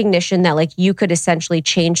the recognition that like you could essentially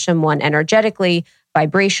change someone energetically,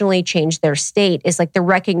 vibrationally, change their state is like the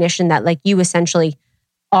recognition that like you essentially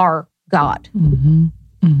are God. Mm-hmm.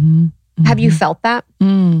 Mm-hmm. Have you felt that?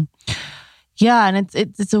 Mm. Yeah, and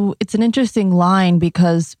it's an interesting line,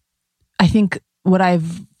 because I think what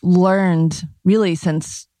I've learned really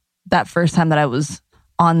since that first time that I was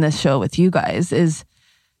on this show with you guys is,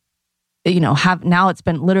 now it's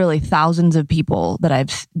been literally thousands of people that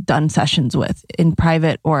I've done sessions with in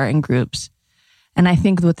private or in groups. And I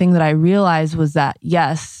think the thing that I realized was that,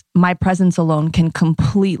 yes, my presence alone can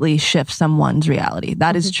completely shift someone's reality.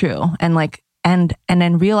 That is true. And and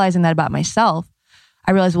then realizing that about myself,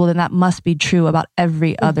 I realized, well, then that must be true about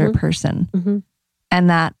every other person. Mm-hmm. And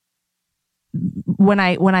that when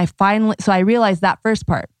I finally, so I realized that first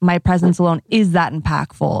part, my presence alone is that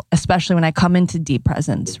impactful, especially when I come into deep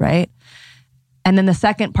presence, right? And then the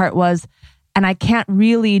second part was, and I can't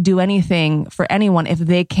really do anything for anyone if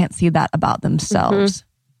they can't see that about themselves. Mm-hmm.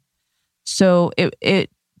 So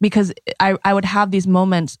because I would have these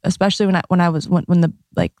moments, especially when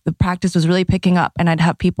the practice was really picking up, and I'd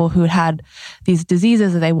have people who had these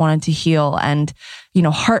diseases that they wanted to heal, and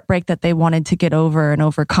heartbreak that they wanted to get over and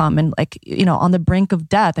overcome, and on the brink of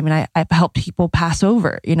death. I mean, I've helped people pass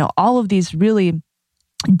over, all of these really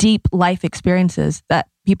deep life experiences that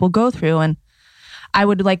people go through, and I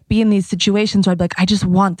would be in these situations where I'd be like, I just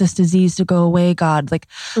want this disease to go away, God.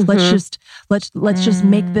 Let's just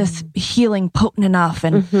make this healing potent enough,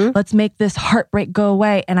 and let's make this heartbreak go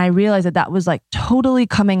away. And I realized that was totally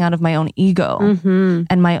coming out of my own ego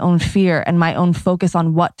and my own fear and my own focus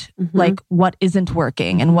on what isn't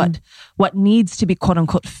working and what needs to be quote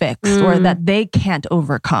unquote fixed or that they can't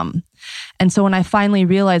overcome. And so when I finally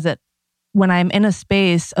realized that when I'm in a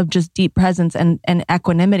space of just deep presence and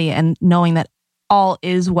equanimity and knowing that all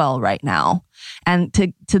is well right now, and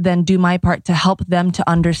to then do my part to help them to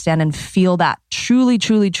understand and feel that truly,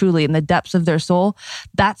 truly, truly in the depths of their soul,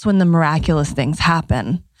 that's when the miraculous things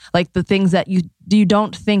happen. Like the things that you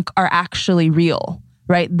don't think are actually real,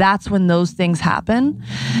 right? That's when those things happen.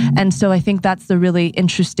 And so I think that's the really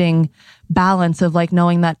interesting balance of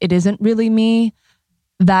knowing that it isn't really me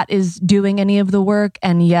that is doing any of the work,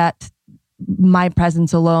 and yet my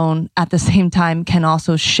presence alone at the same time can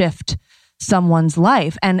also shift someone's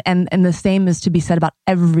life. And the same is to be said about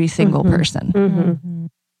every single person. Mm-hmm.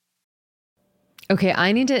 Okay,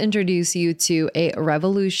 I need to introduce you to a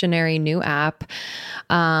revolutionary new app,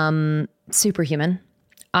 Superhuman.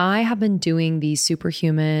 I have been doing these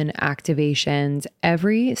Superhuman activations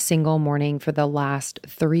every single morning for the last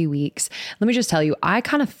 3 weeks. Let me just tell you, I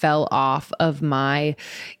kind of fell off of my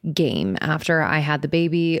game after I had the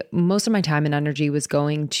baby. Most of my time and energy was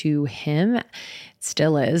going to him.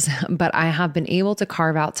 Still is, but I have been able to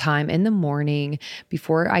carve out time in the morning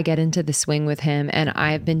before I get into the swing with him. And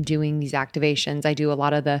I've been doing these activations. I do a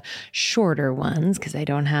lot of the shorter ones because I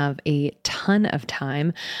don't have a ton of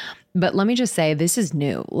time. But let me just say, this is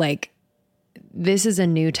new. This is a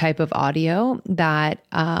new type of audio that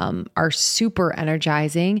are super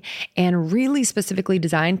energizing and really specifically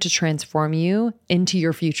designed to transform you into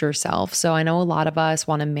your future self. So I know a lot of us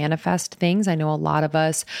want to manifest things. I know a lot of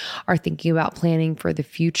us are thinking about planning for the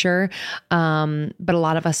future, but a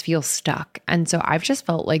lot of us feel stuck. And so I've just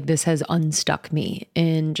felt like this has unstuck me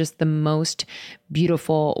in just the most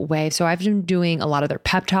beautiful way. So I've been doing a lot of their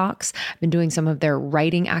pep talks. I've been doing some of their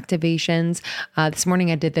writing activations. This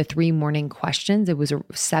morning I did the 3 morning questions. It was a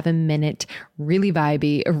 7-minute, really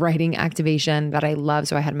vibey writing activation that I love.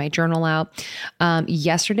 So I had my journal out.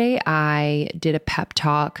 Yesterday I did a pep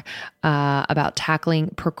talk about tackling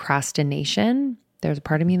procrastination. There's a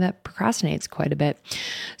part of me that procrastinates quite a bit.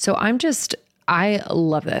 So I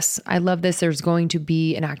love this. I love this. There's going to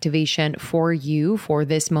be an activation for you for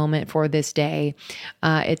this moment, for this day.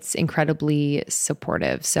 It's incredibly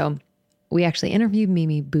supportive. So we actually interviewed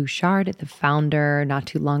Mimi Bouchard, the founder, not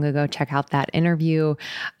too long ago. Check out that interview.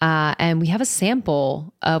 And we have a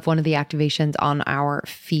sample of one of the activations on our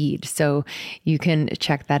feed. So you can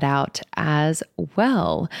check that out as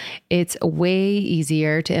well. It's way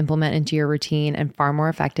easier to implement into your routine and far more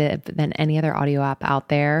effective than any other audio app out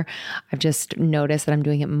there. I've just noticed that I'm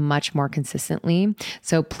doing it much more consistently.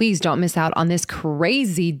 So please don't miss out on this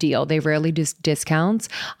crazy deal. They rarely do discounts.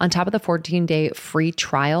 On top of the 14-day free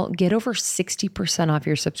trial, get over 60% off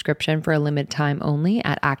your subscription for a limited time only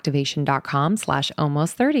at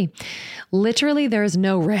activation.com/almost30. Literally, there is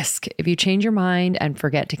no risk. If you change your mind and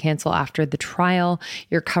forget to cancel after the trial,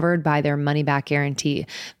 you're covered by their money-back guarantee.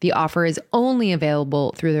 The offer is only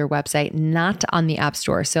available through their website, not on the App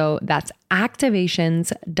Store. So that's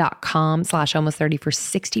activations.com/almost30 for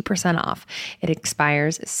 60% off. It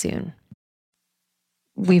expires soon.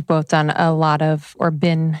 We've both done a lot of, or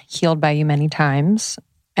been healed by you many times.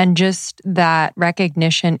 And just that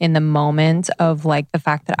recognition in the moment of like the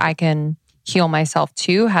fact that I can heal myself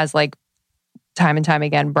too has like time and time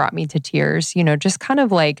again brought me to tears, you know, just kind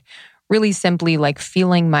of like really simply like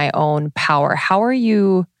feeling my own power. How are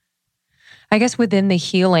you, I guess within the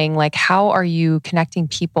healing, like how are you connecting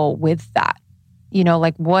people with that? You know,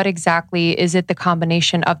 like what exactly is it, the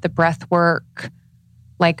combination of the breath work?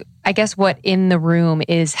 Like, I guess what in the room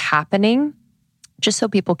is happening, just so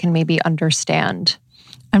people can maybe understand.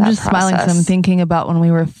 I'm just smiling because I'm thinking about when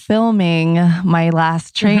we were filming my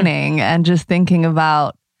last training and just thinking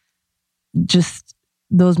about just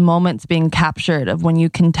those moments being captured of when you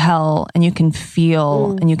can tell and you can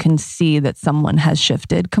feel and you can see that someone has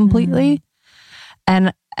shifted completely.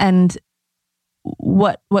 And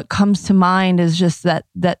what comes to mind is just that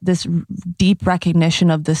this deep recognition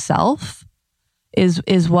of the self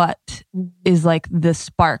is what is like the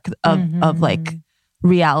spark of like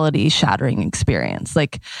reality shattering experience,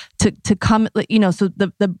 like to come, you know, so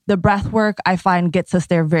the breath work I find gets us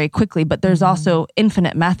there very quickly, but there's also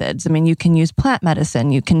infinite methods. I mean, you can use plant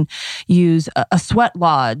medicine, you can use a sweat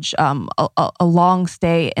lodge, a long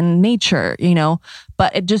stay in nature, you know,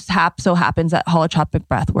 but it just so happens that holotropic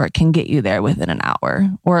breath work can get you there within an hour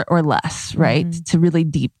or less, right? To really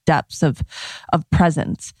deep depths of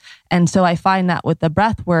presence. And so I find that with the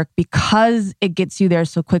breath work, because it gets you there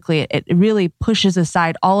so quickly, it really pushes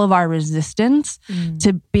aside all of our resistance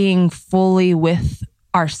to being fully with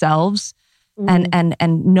ourselves and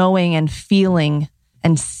knowing and feeling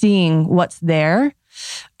and seeing what's there.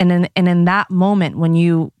 And in that moment, when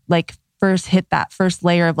you like first hit that first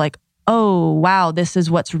layer of like, oh, wow, this is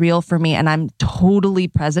what's real for me. And I'm totally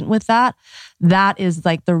present with that. That is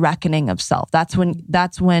like the reckoning of self. That's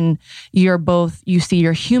when you're both, you see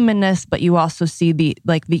your humanness, but you also see the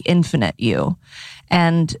infinite you.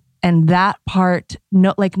 And that part,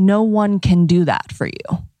 no one can do that for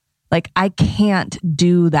you. Like I can't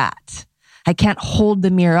do that. I can't hold the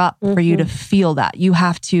mirror up for you to feel that. You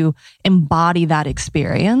have to embody that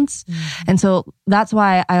experience. And so that's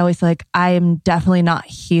why I always like, I am definitely not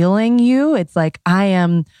healing you. It's like, I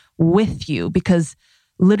am with you, because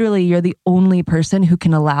literally you're the only person who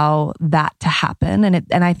can allow that to happen.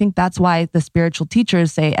 And I think that's why the spiritual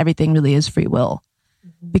teachers say everything really is free will,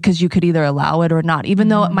 because you could either allow it or not, even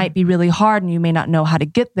though it might be really hard and you may not know how to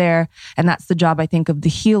get there. And that's the job, I think, of the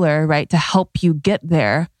healer, right? To help you get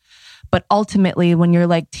there. But ultimately, when you're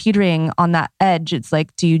like teetering on that edge, it's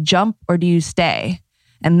like, do you jump or do you stay?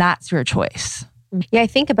 And that's your choice. Yeah, I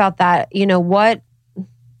think about that. You know what?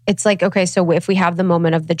 It's like, okay, so if we have the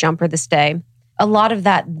moment of the jump or the stay, a lot of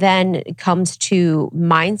that then comes to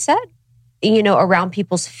mindset, you know, around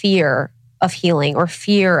people's fear of healing or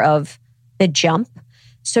fear of the jump.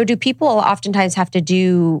 So do people oftentimes have to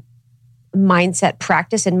do mindset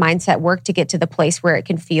practice and mindset work to get to the place where it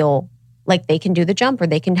can feel like they can do the jump or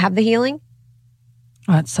they can have the healing?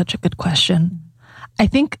 Oh, that's such a good question. I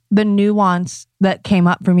think the nuance that came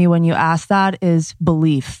up for me when you asked that is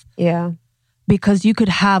belief. Yeah. Because you could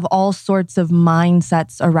have all sorts of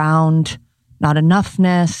mindsets around not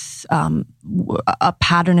enoughness, a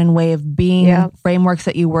pattern and way of being, frameworks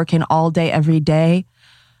that you work in all day, every day.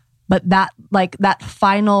 But that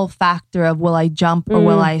final factor of will I jump or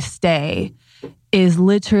will I stay is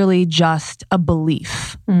literally just a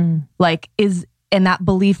belief. And that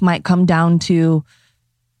belief might come down to,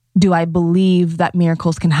 do I believe that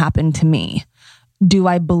miracles can happen to me? Do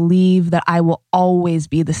I believe that I will always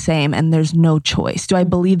be the same and there's no choice? Do I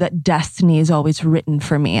believe that destiny is always written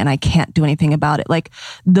for me and I can't do anything about it? Like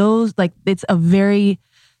those, like it's a very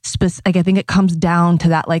specific, like I think it comes down to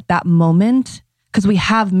that, like that moment, because we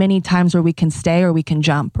have many times where we can stay or we can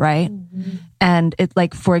jump, right? And it's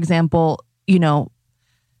like, for example, you know,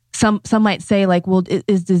 some might say like, well,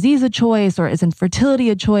 is disease a choice or is infertility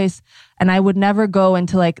a choice? And I would never go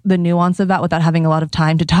into like the nuance of that without having a lot of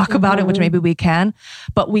time to talk about it, which maybe we can.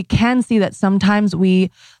 But we can see that sometimes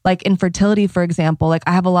we, like infertility, for example, like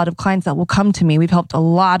I have a lot of clients that will come to me. We've helped a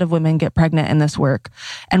lot of women get pregnant in this work.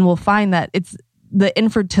 And we'll find that the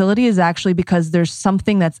infertility is actually because there's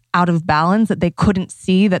something that's out of balance that they couldn't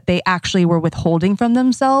see that they actually were withholding from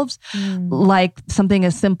themselves. Like something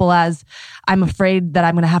as simple as, I'm afraid that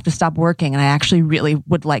I'm going to have to stop working and I actually really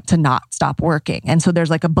would like to not stop working. And so there's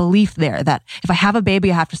like a belief there that if I have a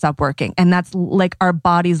baby, I have to stop working. And that's like our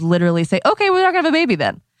bodies literally say, okay, we're not going to have a baby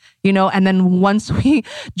then. You know, and then once we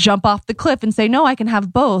jump off the cliff and say, no, I can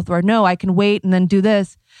have both, or no, I can wait and then do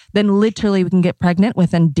this, then literally we can get pregnant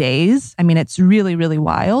within days. I mean, it's really, really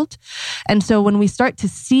wild. And so when we start to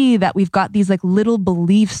see that we've got these like little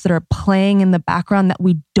beliefs that are playing in the background that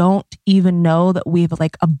we don't even know that we've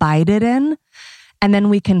like abided in, and then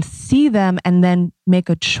we can see them and then make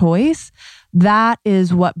a choice, that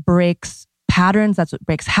is what breaks patterns, that's what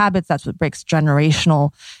breaks habits, that's what breaks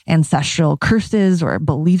generational ancestral curses or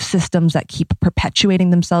belief systems that keep perpetuating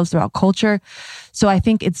themselves throughout culture. So I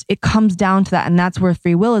think it comes down to that, and that's where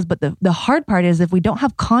free will is. But the hard part is if we don't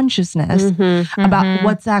have consciousness about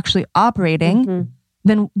what's actually operating,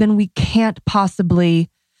 then we can't possibly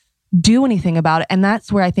do anything about it. And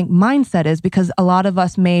that's where I think mindset is, because a lot of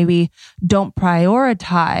us maybe don't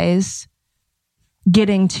prioritize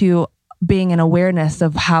getting to being an awareness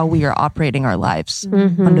of how we are operating our lives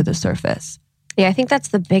under the surface. Yeah, I think that's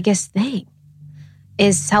the biggest thing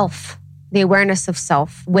is self. The awareness of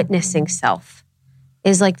self, witnessing self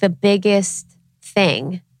is like the biggest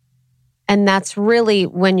thing. And that's really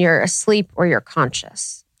when you're asleep or you're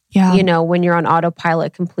conscious. Yeah. You know, when you're on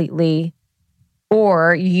autopilot completely,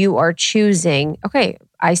 or you are choosing, okay,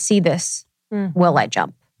 I see this. Will I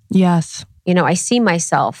jump? Yes. You know, I see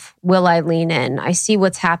myself. Will I lean in? I see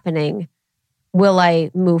what's happening. Will I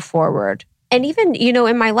move forward? And even, you know,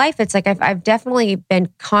 in my life, it's like I've definitely been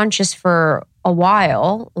conscious for a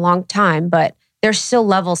while, a long time, but there's still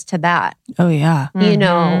levels to that. Oh, yeah. You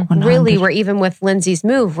know, 100%. Really, where even with Lindsay's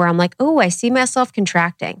move, where I'm like, oh, I see myself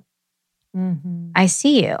contracting. I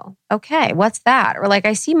see you. Okay, what's that? Or like,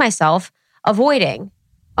 I see myself avoiding.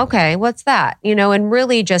 Okay, what's that? You know, and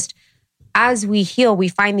really just as we heal, we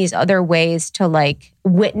find these other ways to like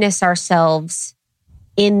witness ourselves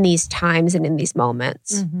in these times and in these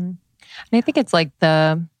moments. And I think it's like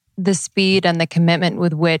the speed and the commitment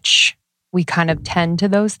with which we kind of tend to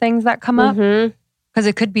those things that come up. Because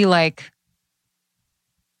it could be like,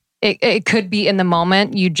 it could be in the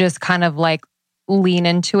moment, you just kind of like lean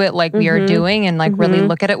into it like we are doing and like really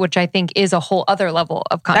look at it, which I think is a whole other level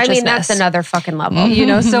of consciousness. I mean, that's another fucking level. You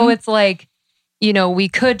know, so it's like, you know, we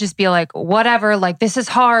could just be like, whatever, like this is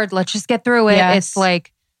hard, let's just get through it. Yes. It's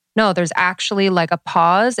like, no, there's actually like a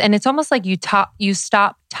pause, and it's almost like you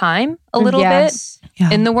stop time a little bit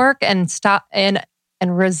in the work and stop and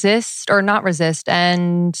resist or not resist,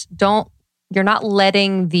 and you're not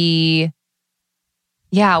letting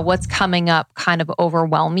what's coming up kind of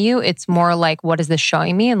overwhelm you. It's more like, what is this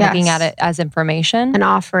showing me, and looking at it as information. An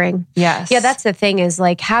offering. Yes. Yeah, that's the thing is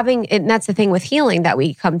like and that's the thing with healing that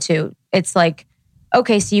we come to. It's like,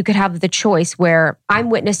 okay, so you could have the choice where I'm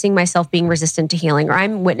witnessing myself being resistant to healing, or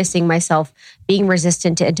I'm witnessing myself being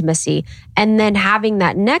resistant to intimacy. And then having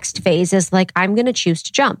that next phase is like, I'm going to choose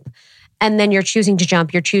to jump. And then you're choosing to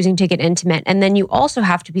jump, you're choosing to get intimate. And then you also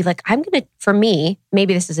have to be like, for me,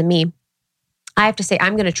 maybe this isn't me, I have to say,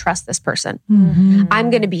 I'm going to trust this person. I'm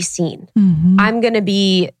going to be seen. I'm going to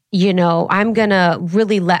be, you know, I'm going to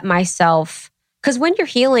really let myself, because when you're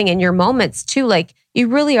healing in your moments too, like you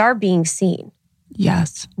really are being seen.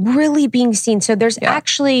 Yes. Really being seen. So there's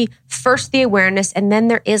actually first the awareness, and then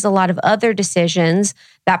there is a lot of other decisions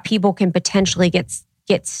that people can potentially get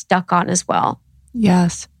stuck on as well.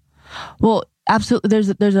 Yes. Well, absolutely.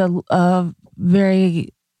 There's a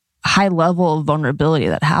very high level of vulnerability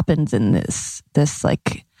that happens in this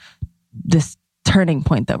turning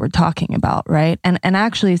point that we're talking about, right? And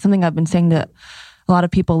actually something I've been saying to a lot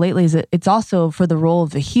of people lately is that it's also for the role of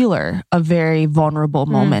the healer a very vulnerable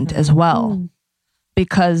moment as well.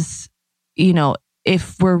 Because, you know,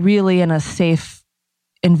 if we're really in a safe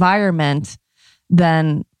environment,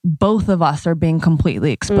 then both of us are being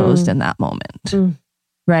completely exposed in that moment,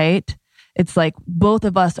 right? It's like both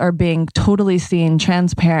of us are being totally seen,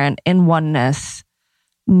 transparent, in oneness,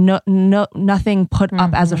 nothing put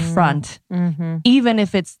up as a front, even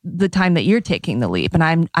if it's the time that you're taking the leap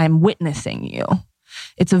and I'm witnessing you.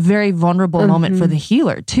 It's a very vulnerable moment for the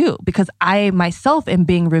healer too, because I myself am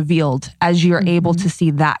being revealed as you're able to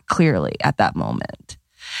see that clearly at that moment.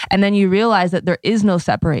 And then you realize that there is no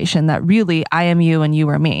separation, that really I am you and you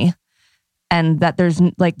are me. And that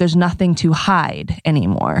there's nothing to hide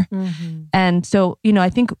anymore. Mm-hmm. And so, I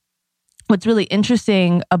think what's really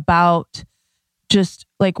interesting about just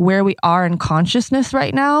like where we are in consciousness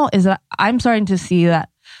right now is that I'm starting to see that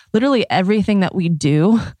literally everything that we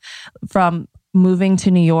do, from moving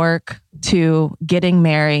to New York to getting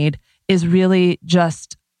married, is really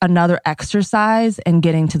just another exercise in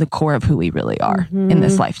getting to the core of who we really are in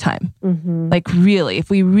this lifetime. Mm-hmm. Like really, if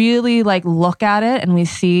we really like look at it and we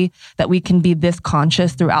see that we can be this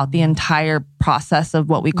conscious throughout the entire process of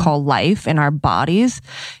what we call life in our bodies,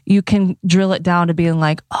 you can drill it down to being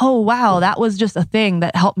like, oh wow, that was just a thing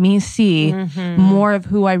that helped me see more of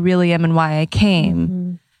who I really am and why I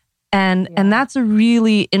came. Mm-hmm. And that's a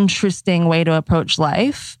really interesting way to approach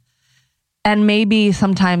life. And maybe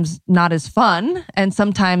sometimes not as fun, and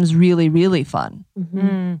sometimes really, really fun.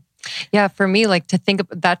 Mm-hmm. Yeah, for me, like to think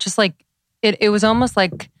about that, just like it was almost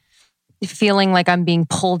like feeling like I'm being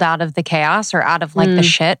pulled out of the chaos or out of like the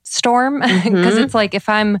shit storm. Because it's like if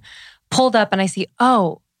I'm pulled up and I see,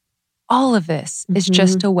 oh, all of this is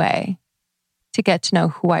just a way to get to know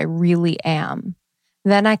who I really am,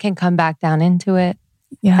 then I can come back down into it.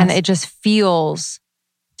 Yes. And it just feels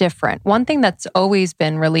different. One thing that's always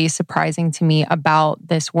been really surprising to me about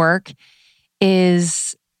this work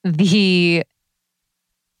is the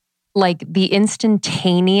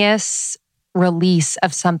instantaneous release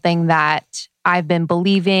of something that I've been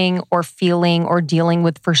believing or feeling or dealing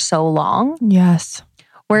with for so long. Yes.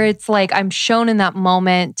 Where it's like I'm shown in that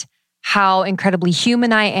moment how incredibly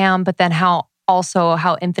human I am, but then how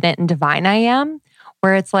infinite and divine I am.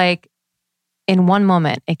 Where it's like in one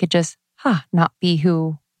moment, it could just not be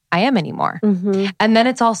who I am anymore. Mm-hmm. And then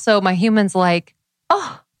it's also my human's like,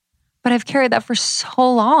 oh, but I've carried that for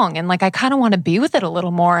so long. And like, I kind of want to be with it a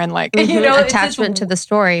little more. And like, attachment to the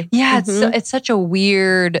story. Yeah. It's such a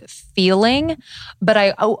weird feeling, but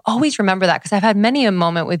I always remember that because I've had many a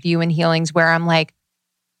moment with you in healings where I'm like,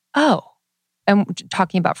 oh, and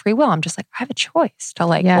talking about free will, I'm just like, I have a choice to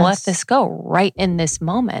like, let this go right in this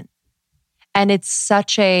moment. And it's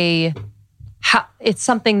it's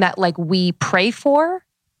something that like we pray for.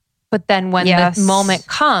 But then when the moment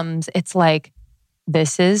comes, it's like,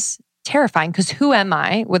 this is terrifying because who am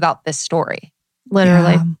I without this story?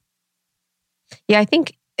 Literally. Yeah, I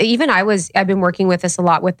think even I've been working with this a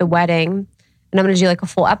lot with the wedding, and I'm going to do like a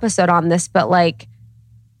full episode on this, but like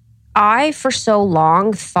I for so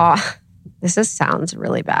long thought, sounds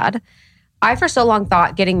really bad. I for so long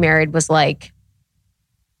thought getting married was like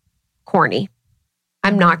corny.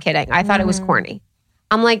 I'm not kidding. I thought it was corny.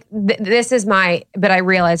 I'm like, this is but I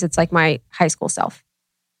realize it's like my high school self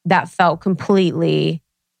that felt completely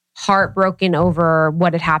heartbroken over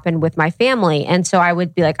what had happened with my family. And so I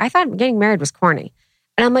would be like, I thought getting married was corny.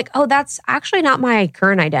 And I'm like, oh, that's actually not my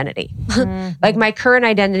current identity. Like my current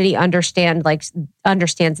identity understands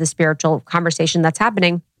the spiritual conversation that's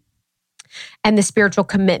happening and the spiritual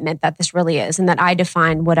commitment that this really is, and that I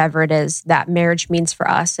define whatever it is that marriage means for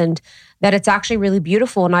us, and that it's actually really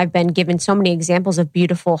beautiful. And I've been given so many examples of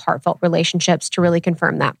beautiful, heartfelt relationships to really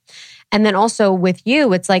confirm that. And then also with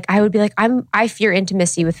you, it's like, I would be like, I fear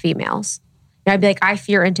intimacy with females. And I'd be like, I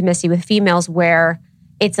fear intimacy with females where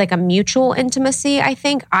it's like a mutual intimacy. I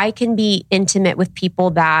think I can be intimate with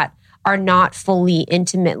people that are not fully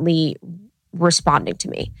intimately responding to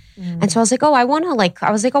me. And so I was like, oh,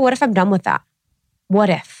 what if I'm done with that?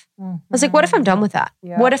 What if? I was like, what if I'm done with that?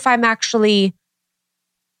 Yeah. What if I'm actually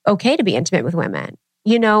okay to be intimate with women?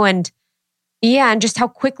 And just how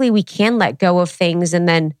quickly we can let go of things. And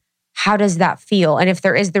then how does that feel? And if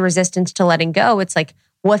there is the resistance to letting go, it's like,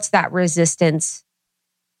 what's that resistance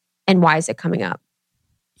and why is it coming up?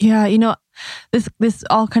 Yeah, this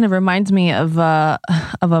all kind of reminds me of a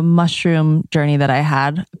mushroom journey that I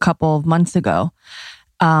had a couple of months ago.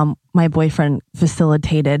 My boyfriend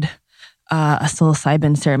facilitated a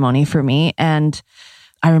psilocybin ceremony for me, and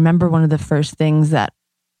I remember one of the first things that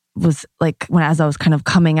was like as I was kind of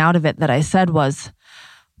coming out of it that I said was,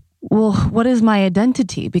 "Well, what is my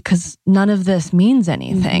identity? Because none of this means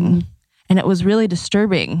anything." Mm-hmm. And it was really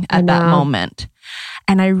disturbing at that moment.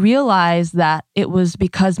 And I realized that it was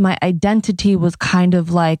because my identity was kind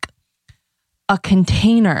of like a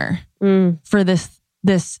container for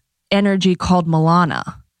this energy called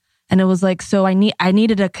Milana. And it was like, so I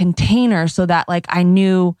needed a container so that like I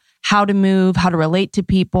knew how to move, how to relate to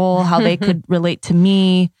people, how they could relate to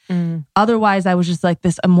me. Otherwise, I was just like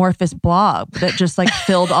this amorphous blob that just like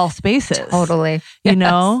filled all spaces. Totally. You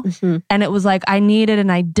know? Mm-hmm. And it was like I needed an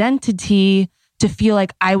identity to feel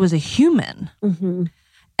like I was a human. Mm-hmm.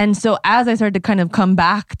 And so as I started to kind of come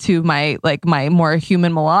back to my more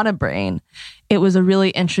human Milana brain, it was a really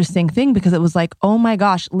interesting thing because it was like, oh my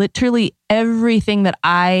gosh, literally everything that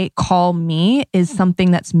I call me is something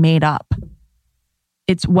that's made up.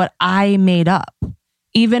 It's what I made up.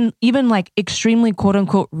 Even like extremely quote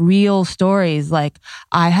unquote real stories like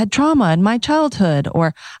I had trauma in my childhood,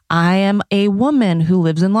 or I am a woman who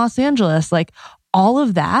lives in Los Angeles. Like all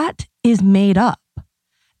of that is made up.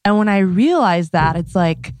 And when I realized that, it's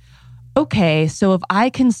like, okay, so if I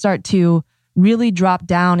can start to really drop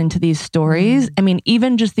down into these stories, I mean,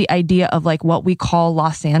 even just the idea of like what we call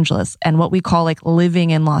Los Angeles and what we call like living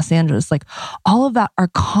in Los Angeles, like all of that are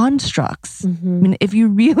constructs. I mean, if you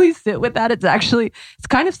really sit with that, it's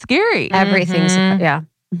kind of scary. Everything's,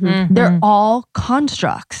 They're all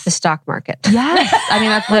constructs. The stock market. Yes. I mean,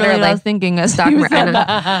 that's literally what I was thinking. A stock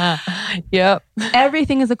market. Yep.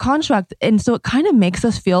 Everything is a construct. And so it kind of makes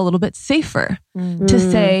us feel a little bit safer to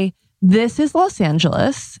say, this is Los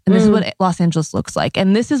Angeles, and this is what Los Angeles looks like.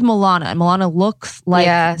 And this is Milana, and Milana looks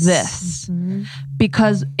like this.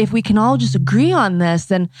 Because if we can all just agree on this,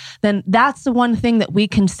 then that's the one thing that we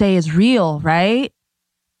can say is real, right?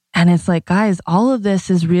 And it's like, guys, all of this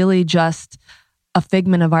is really just a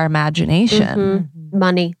figment of our imagination.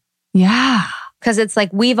 Money. Yeah. Because it's like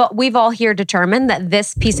we've all here determined that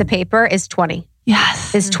this piece of paper is 20.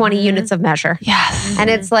 Yes. Is 20 units of measure. Yes. And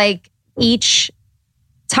it's like each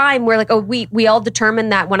time we're like, oh, we all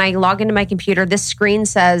determined that when I log into my computer, this screen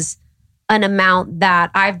says an amount that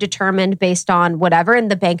I've determined based on whatever, and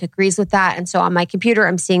the bank agrees with that. And so on my computer,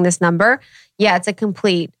 I'm seeing this number. Yeah,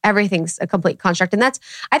 everything's a complete construct. And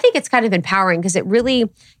I think it's kind of empowering because it really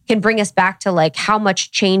can bring us back to like how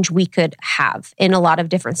much change we could have in a lot of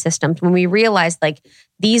different systems when we realize like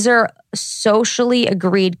these are socially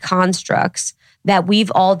agreed constructs that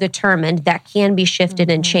we've all determined that can be shifted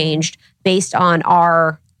and changed based on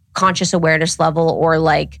our conscious awareness level or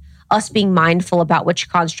like us being mindful about which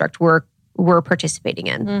construct we're participating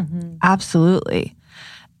in. Absolutely.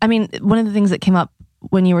 I mean, one of the things that came up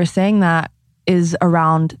when you were saying that is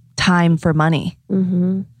around time for money.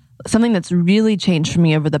 Something that's really changed for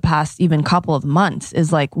me over the past even couple of months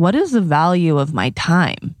is like, what is the value of my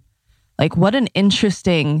time? Like, what an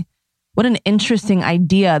interesting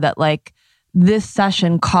idea that like this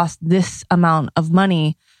session cost this amount of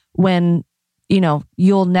money when,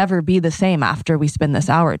 you'll never be the same after we spend this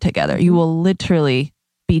hour together. You will literally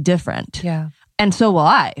be different. Yeah. And so will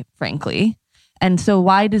I, frankly. And so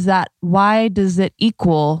why does it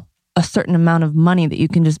equal a certain amount of money that you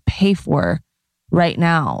can just pay for right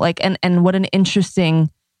now? Like, and what an interesting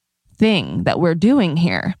thing that we're doing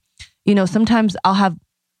here. Sometimes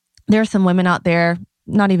there are some women out there,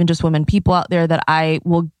 not even just women, people out there that I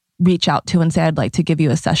will reach out to and say, I'd like to give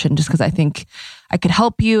you a session just because I think I could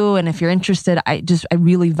help you. And if you're interested, I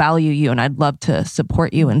really value you and I'd love to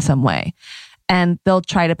support you in some way. And they'll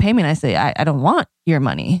try to pay me. And I say, I don't want your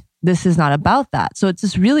money. This is not about that. So it's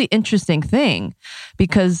this really interesting thing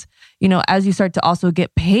because, as you start to also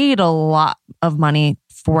get paid a lot of money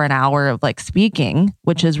for an hour of like speaking,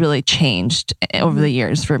 which has really changed over the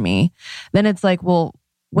years for me, then it's like, well,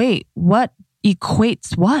 wait, what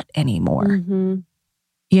equates what anymore?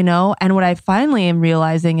 And what I finally am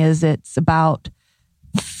realizing is it's about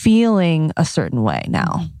feeling a certain way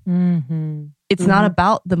now. It's not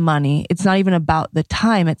about the money. It's not even about the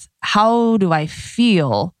time. It's how do I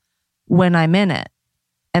feel when I'm in it?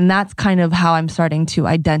 And that's kind of how I'm starting to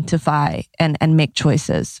identify and make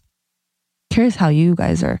choices. Curious how you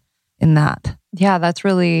guys are in that. Yeah, that's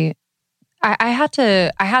really, I had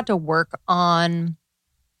to work on,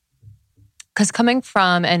 because coming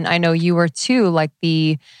from, and I know you were too, like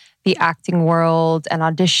the acting world and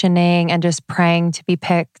auditioning and just praying to be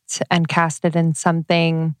picked and casted in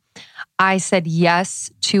something, I said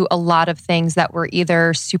yes to a lot of things that were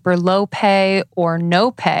either super low pay or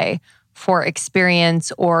no pay for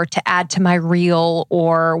experience or to add to my reel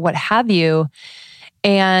or what have you.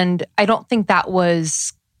 And I don't think that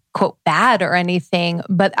was, quote, bad or anything,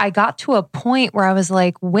 but I got to a point where I was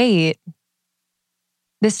like, wait,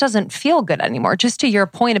 this doesn't feel good anymore. Just to your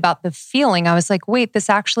point about the feeling, I was like, wait, this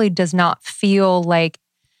actually does not feel like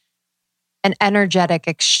an energetic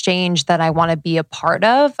exchange that I want to be a part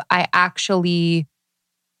of. I actually,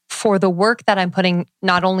 for the work that I'm putting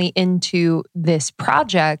not only into this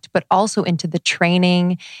project, but also into the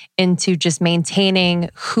training, into just maintaining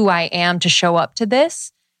who I am to show up to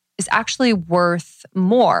this, is actually worth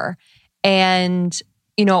more. And,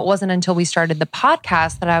 it wasn't until we started the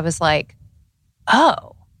podcast that I was like,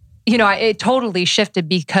 oh, it totally shifted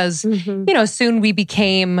because, soon we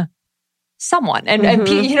became someone and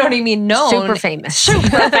you know what I mean? Known. Super famous.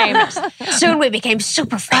 Soon we became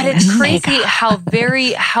super famous. But it's crazy how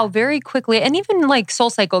very quickly, and even like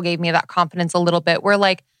SoulCycle gave me that confidence a little bit where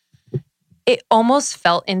like, it almost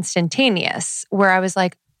felt instantaneous where I was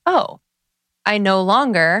like, oh, I no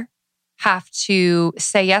longer have to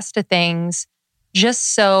say yes to things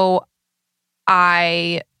just so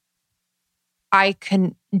I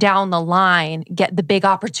can down the line get the big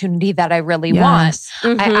opportunity that I really want.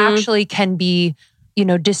 I actually can be,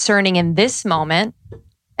 discerning in this moment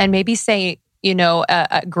and maybe say,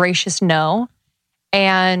 a gracious no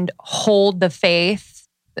and hold the faith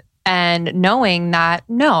and knowing that,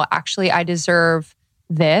 no, actually I deserve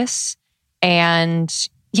this. And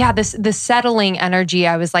yeah, the settling energy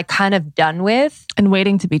I was like kind of done with. And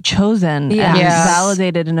waiting to be chosen and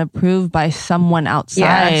validated and approved by someone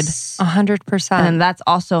outside. Yes, 100%. And that's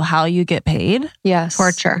also how you get paid? Yes.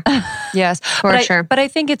 Torture. Yes. Torture. But I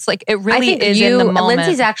think it's like, it really is in the moment.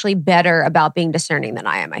 Lindsay's actually better about being discerning than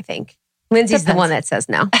I am, I think. Lindsay's the one that says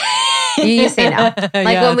no. You say no.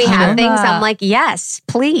 Like when we have things, I'm like, yes,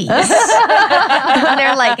 please. And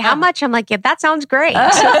they're like, how much? I'm like, yeah, that sounds great.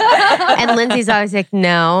 And Lindsay's always like,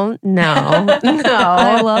 no.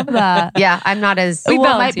 I love that. Yeah, I'm not as... Well,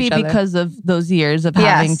 it might be because of those years of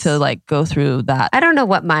having to like go through that. I don't know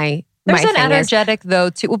what my There's an energetic though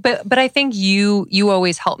too. But I think you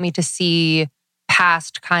always help me to see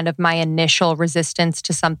past kind of my initial resistance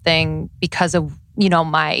to something because of,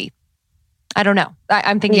 I don't know.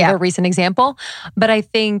 I'm thinking of a recent example, but I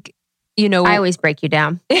think, I always break you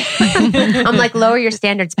down. I'm like, lower your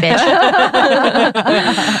standards, bitch.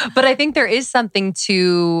 But I think there is something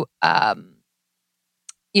to,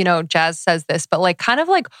 Jazz says this, but like kind of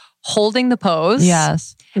like holding the pose.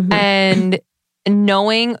 Yes. And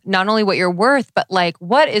knowing not only what you're worth, but like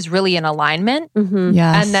what is really in alignment.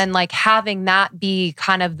 Yes. And then like having that be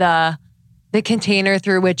kind of the container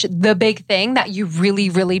through which the big thing that you really,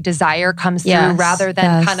 really desire comes through rather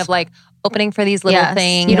than kind of like opening for these little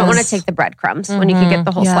things. You don't want to take the breadcrumbs when you can get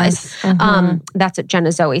the whole slice. That's what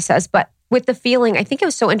Jenna Zoe says. But with the feeling, I think it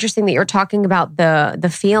was so interesting that you're talking about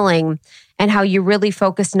the feeling and how you really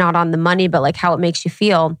focus not on the money, but like how it makes you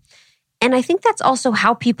feel. And I think that's also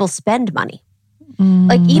how people spend money.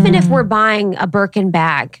 Like even if we're buying a Birkin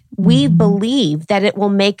bag, we believe that it will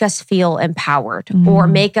make us feel empowered or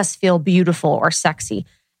make us feel beautiful or sexy.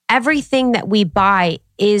 Everything that we buy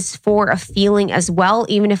is for a feeling as well,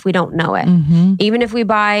 even if we don't know it. Even if we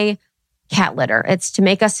buy cat litter, it's to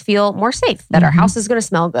make us feel more safe, that our house is going to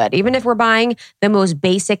smell good. Even if we're buying the most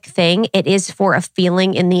basic thing, it is for a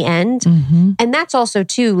feeling in the end. And that's also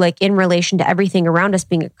too, like in relation to everything around us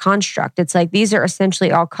being a construct. It's like, these are essentially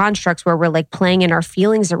all constructs where we're like playing in our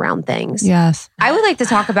feelings around things. Yes. I would like to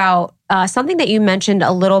talk about something that you mentioned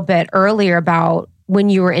a little bit earlier about when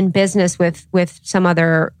you were in business with some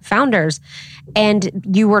other founders and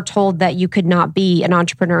you were told that you could not be an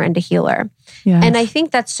entrepreneur and a healer. Yes. And I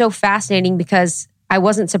think that's so fascinating because I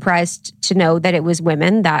wasn't surprised to know that it was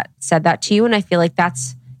women that said that to you. And I feel like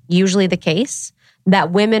that's usually the case,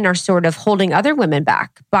 that women are sort of holding other women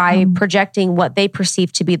back by projecting what they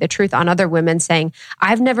perceive to be the truth on other women, saying,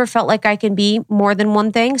 I've never felt like I can be more than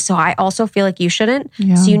one thing, so I also feel like you shouldn't.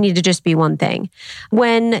 So you need to just be one thing.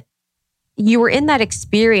 When you were in that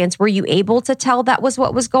experience, were you able to tell that was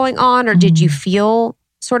what was going on, or did you feel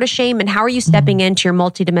sort of shame? And how are you stepping into your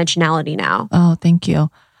multidimensionality now? Oh, thank you.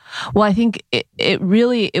 Well, I think it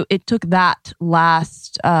really took that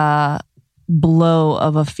last blow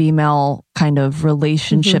of a female kind of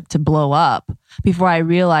relationship to blow up before I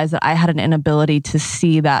realized that I had an inability to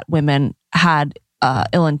see that women had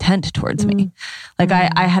ill intent towards me. Like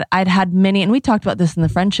I'd had many, and we talked about this in the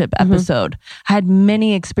friendship episode. I had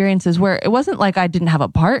many experiences where it wasn't like I didn't have a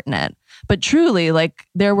part in it, but truly like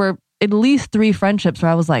there were at least 3 friendships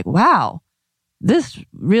where I was like, wow, this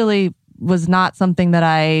really was not something that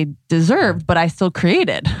I deserved, but I still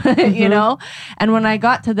created, you know? And when I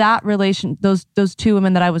got to that relation, those 2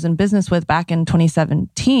 women that I was in business with back in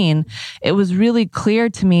 2017, it was really clear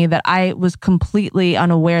to me that I was completely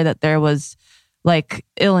unaware that there was like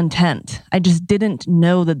ill intent. I just didn't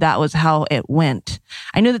know that was how it went.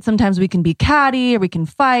 I know that sometimes we can be catty or we can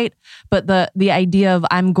fight, but the idea of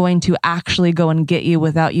I'm going to actually go and get you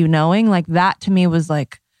without you knowing, like that to me was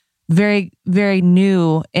like very, very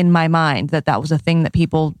new in my mind that was a thing that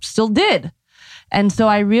people still did. And so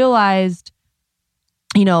I realized,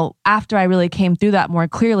 after I really came through that more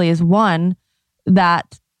clearly is one,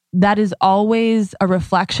 that is always a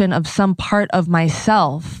reflection of some part of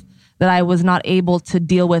myself that I was not able to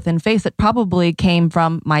deal with and face. It probably came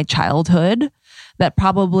from my childhood. that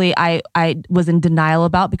probably I was in denial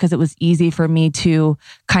about because it was easy for me to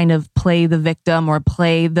kind of play the victim or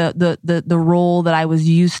play the role that I was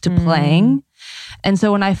used to playing. And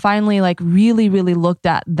so when I finally like really, really looked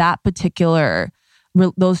at that particular,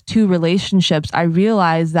 those two relationships, I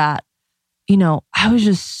realized that, you know, I was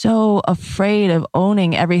just so afraid of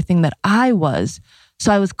owning everything that I was.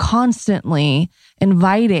 So I was constantly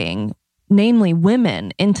inviting, namely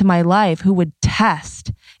women, into my life who would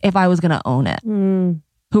test if I was going to own it,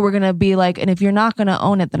 who were going to be like, and if you're not going to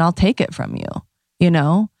own it, then I'll take it from you, you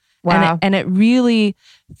know? Wow. And it really,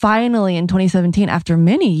 finally in 2017, after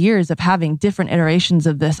many years of having different iterations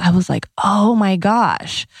of this, I was like, oh my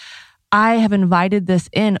gosh, I have invited this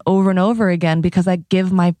in over and over again because I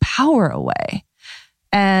give my power away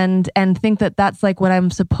and think that that's like what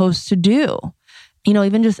I'm supposed to do. You know,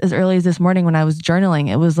 even just as early as this morning when I was journaling,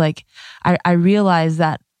 it was like, I realized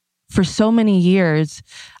that for so many years,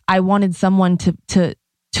 I wanted someone to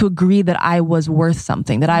agree that I was worth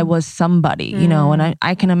something, that I was somebody, you know, and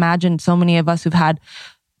I can imagine so many of us who've had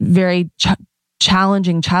very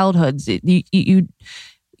challenging childhoods.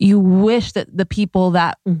 You wish that the people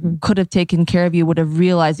that could have taken care of you would have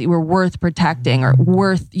realized that you were worth protecting or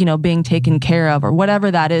worth, you know, being taken care of or whatever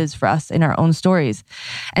that is for us in our own stories.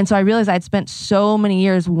 And so I realized I'd spent so many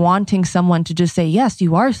years wanting someone to just say, yes,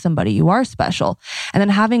 you are somebody, you are special. And then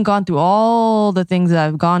having gone through all the things that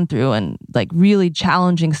I've gone through and like really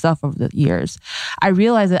challenging stuff over the years, I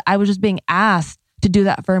realized that I was just being asked to do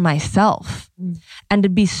that for myself and to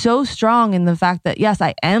be so strong in the fact that, yes,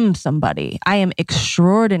 I am somebody. I am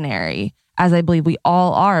extraordinary, as I believe we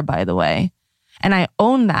all are, by the way. And I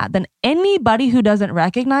own that. Then anybody who doesn't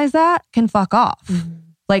recognize that can fuck off.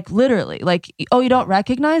 Like literally, like, oh, you don't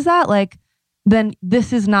recognize that? Like, then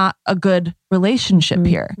this is not a good relationship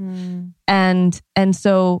here. And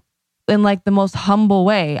so in like the most humble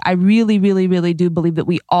way, I really, really, really do believe that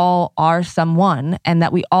we all are someone and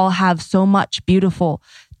that we all have so much beautiful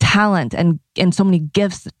talent and so many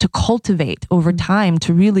gifts to cultivate over time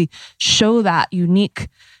to really show that unique,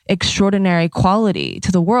 extraordinary quality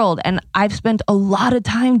to the world. And I've spent a lot of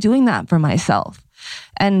time doing that for myself.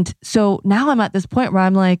 And so now I'm at this point where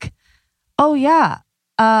I'm like, oh yeah,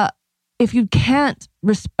 if you can't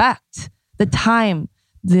respect the time,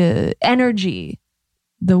 the energy,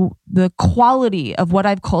 the quality of what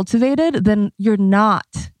I've cultivated, then you're not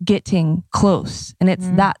getting close. And it's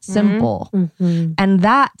that simple. And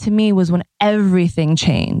that to me was when everything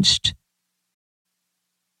changed.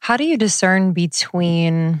 How do you discern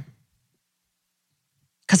between,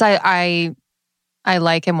 because I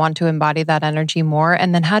like and want to embody that energy more.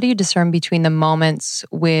 And then how do you discern between the moments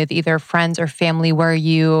with either friends or family where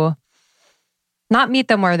you not meet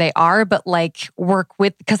them where they are, but like work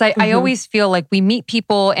with, because I always feel like we meet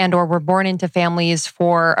people and or we're born into families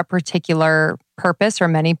for a particular purpose or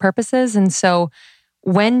many purposes. And so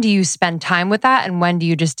when do you spend time with that? And when do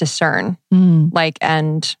you just discern like,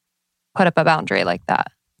 and put up a boundary like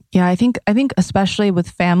that? Yeah, I think especially with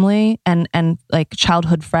family and like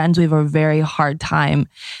childhood friends, we have a very hard time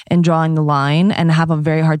in drawing the line and have a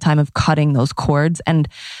very hard time of cutting those cords. And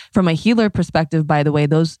from a healer perspective, by the way,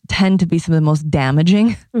 those tend to be some of the most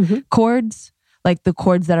damaging cords, like the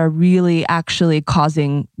cords that are really actually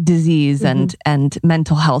causing disease and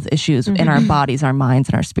mental health issues in our bodies, our minds,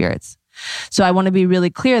 and our spirits. So I want to be really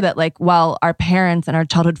clear that like, while our parents and our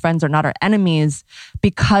childhood friends are not our enemies,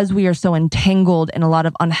 because we are so entangled in a lot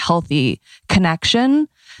of unhealthy connection,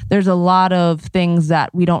 there's a lot of things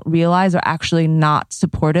that we don't realize are actually not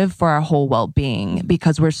supportive for our whole well-being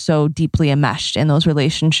because we're so deeply enmeshed in those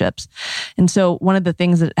relationships. And so one of the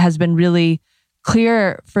things that has been really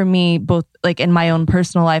clear for me, both like in my own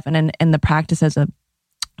personal life and in the practice as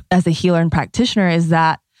a healer and practitioner, is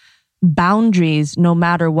that boundaries, no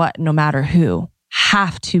matter what, no matter who,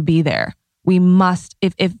 have to be there. We must,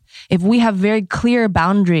 if we have very clear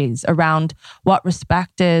boundaries around what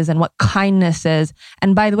respect is and what kindness is,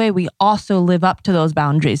 and by the way, we also live up to those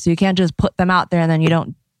boundaries. So you can't just put them out there and then you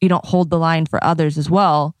don't hold the line for others as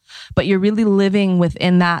well. But you're really living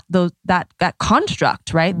within that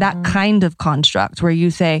construct, right? That kind of construct where you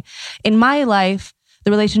say, in my life, the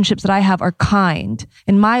relationships that I have are kind.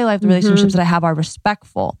 In my life, the relationships that I have are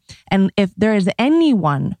respectful. And if there is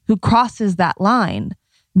anyone who crosses that line,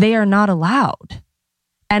 they are not allowed.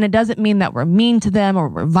 And it doesn't mean that we're mean to them or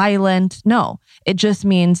we're violent. No, it just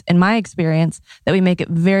means, in my experience, that we make it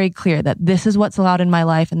very clear that this is what's allowed in my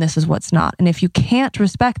life and this is what's not. And if you can't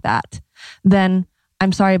respect that, then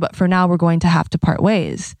I'm sorry, but for now, we're going to have to part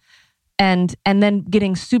ways. And then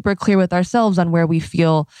getting super clear with ourselves on where we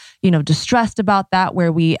feel, distressed about that,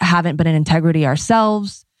 where we haven't been in integrity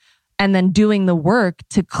ourselves, and then doing the work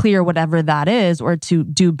to clear whatever that is, or to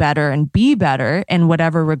do better and be better in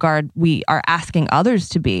whatever regard we are asking others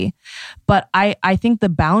to be. But I think the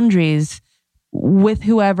boundaries with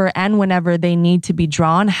whoever and whenever they need to be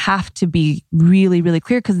drawn have to be really, really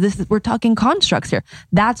clear, because we're talking constructs here.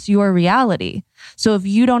 That's your reality. So if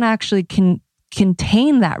you don't actually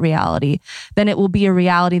contain that reality, then it will be a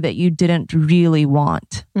reality that you didn't really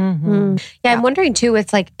want. Mm-hmm. Yeah, I'm wondering too,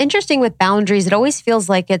 it's like interesting with boundaries. It always feels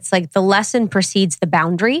like it's like the lesson precedes the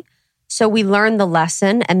boundary. So we learn the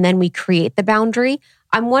lesson and then we create the boundary.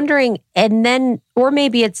 I'm wondering, and then, or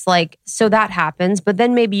maybe it's like, so that happens, but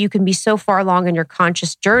then maybe you can be so far along in your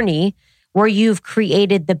conscious journey where you've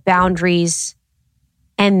created the boundaries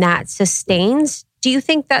and that sustains. Do you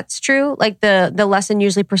think that's true? Like the lesson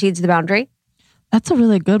usually precedes the boundary? That's a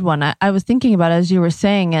really good one. I was thinking about it as you were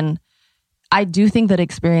saying, and I do think that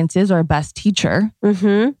experience is our best teacher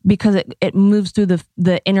because it moves through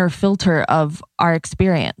the inner filter of our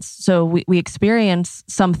experience. So we experience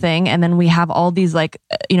something, and then we have all these like,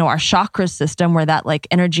 our chakra system where that like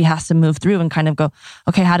energy has to move through and kind of go,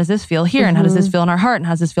 okay, how does this feel here? And how does this feel in our heart? And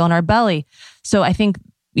how does this feel in our belly? So I think,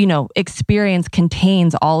 experience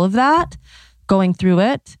contains all of that going through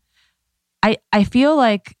it. I feel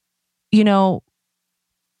like,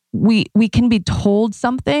 we can be told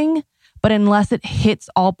something, but unless it hits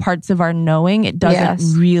all parts of our knowing, it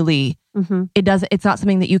doesn't really, it's not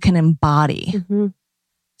something that you can embody.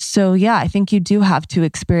 So yeah, I think you do have to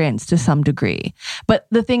experience to some degree. But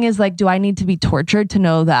the thing is, like, do I need to be tortured to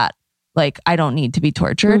know that, like, I don't need to be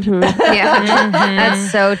tortured? Yeah,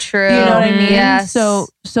 that's so true. You know what I mean? Yes. So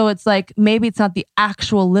it's like, maybe it's not the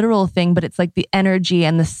actual literal thing, but it's like the energy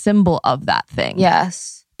and the symbol of that thing.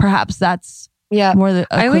 Yes. Perhaps that's more the equivalent.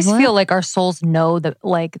 I always feel like our souls know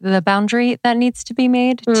the boundary that needs to be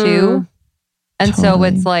made too. And so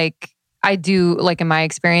it's like, I do, like in my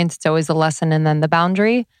experience, it's always a lesson and then the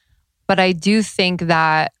boundary. But I do think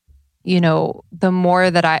that, the more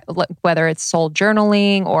that whether it's soul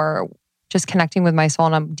journaling or just connecting with my soul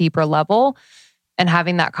on a deeper level and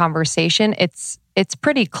having that conversation, it's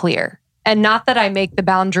pretty clear. And not that I make the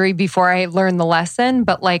boundary before I learn the lesson,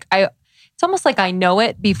 but like it's almost like I know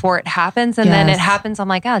it before it happens, and then it happens. I'm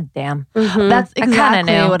like, oh, damn. That's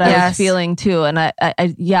exactly what I was feeling too. And I,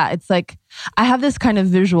 it's like, I have this kind of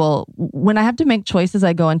visual. When I have to make choices,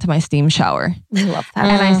 I go into my steam shower. I love that.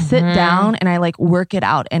 And I sit down and I like work it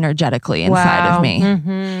out energetically inside of me.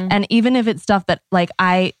 And even if it's stuff that like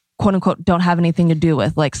I quote unquote don't have anything to do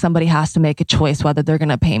with, like somebody has to make a choice whether they're going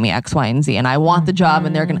to pay me X, Y, and Z, and I want the job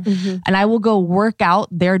and they're going to, and I will go work out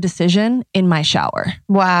their decision in my shower.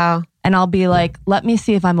 Wow. And I'll be like, let me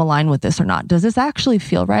see if I'm aligned with this or not. Does this actually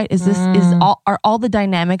feel right? Are all the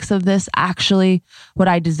dynamics of this actually what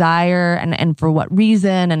I desire, and for what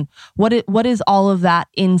reason, and what is all of that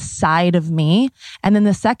inside of me? And then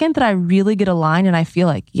the second that I really get aligned and I feel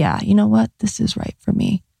like, yeah, you know what? This is right for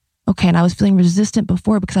me. Okay, and I was feeling resistant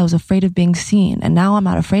before because I was afraid of being seen, and now I'm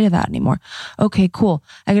not afraid of that anymore. Okay, cool.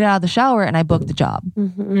 I get out of the shower and I book the job.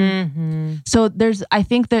 So I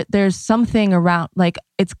think that there's something around, like,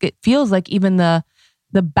 it feels like even the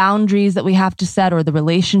boundaries that we have to set, or the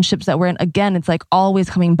relationships that we're in, again, it's like always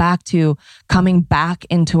coming back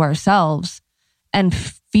into ourselves and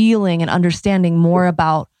feeling and understanding more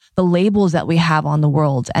about the labels that we have on the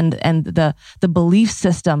world and the belief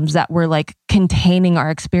systems that we're like containing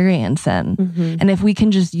our experience in. And if we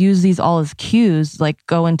can just use these all as cues, like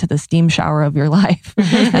go into the steam shower of your life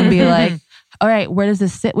and be like, all right, where does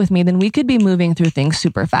this sit with me? Then we could be moving through things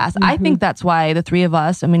super fast. I think that's why the three of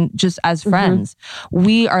us, I mean, just as friends,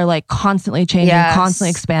 we are like constantly changing,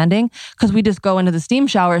 constantly expanding, because we just go into the steam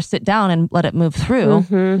shower, sit down and let it move through.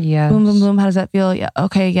 Yeah. Boom, boom, boom. How does that feel? Yeah.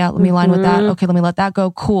 Okay. Yeah. Let me align with that. Okay. Let me let that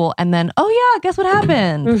go. Cool. And then, oh yeah, guess what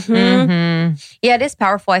happened? Yeah, it is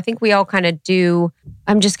powerful. I think we all kind of do.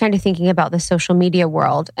 I'm just kind of thinking about the social media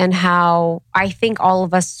world and how I think all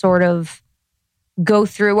of us sort of go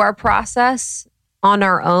through our process on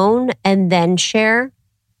our own and then share.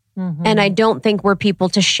 And I don't think we're people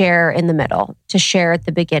to share in the middle, to share at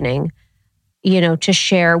the beginning, to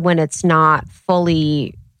share when it's not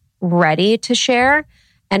fully ready to share.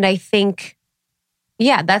 And I think,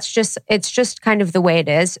 it's just kind of the way it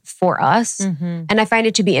is for us. And I find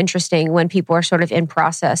it to be interesting when people are sort of in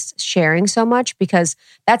process sharing so much, because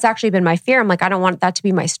that's actually been my fear. I'm like, I don't want that to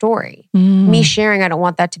be my story. Me sharing, I don't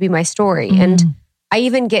want that to be my story. And I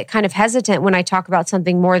even get kind of hesitant when I talk about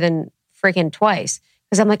something more than freaking twice,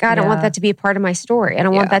 because I'm like, I don't want that to be a part of my story. I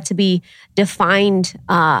don't want that to be defined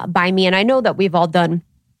by me. And I know that we've all done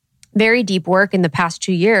very deep work in the past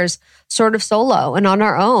 2 years, sort of solo and on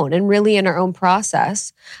our own and really in our own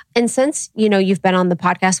process. And since, you've been on the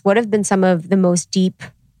podcast, what have been some of the most deep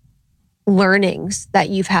learnings that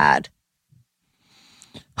you've had?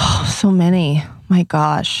 Oh, so many. My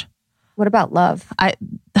gosh. What about love?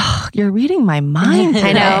 You're reading my mind today.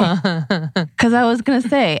 I know. Because I was going to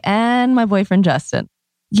say, and my boyfriend, Justin.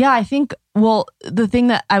 Yeah, I think, the thing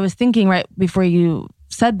that I was thinking right before you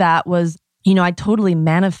said that was, I totally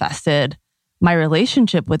manifested my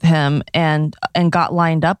relationship with him and got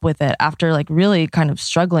lined up with it after like really kind of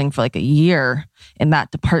struggling for like a year in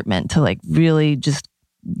that department to like really just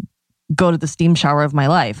go to the steam shower of my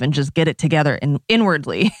life and just get it together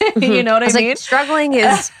inwardly. You know what I mean? Like, struggling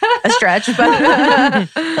is a stretch, but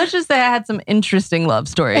let's just say I had some interesting love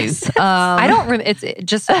stories. I don't. It's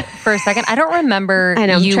just for a second. I don't remember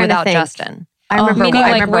you without Justin. I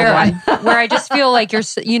remember where I just feel like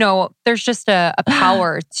there's just a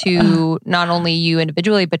power to not only you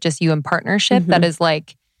individually, but just you in partnership that is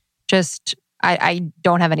like just. I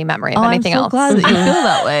don't have any memory of anything else. I'm so glad that you feel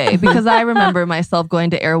that way because I remember myself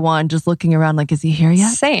going to Air One, just looking around like, is he here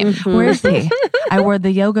yet? Same. Where is he? I wore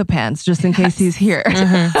the yoga pants just in case he's here.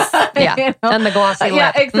 Yeah. And the glossy lip.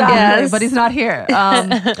 Yeah, exactly. Yes. But he's not here.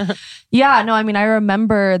 I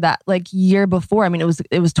remember that like year before, it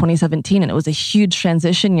was 2017 and it was a huge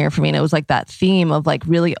transition year for me. And it was like that theme of like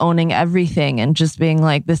really owning everything and just being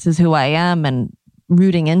like, this is who I am and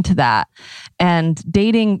rooting into that and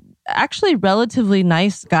dating actually relatively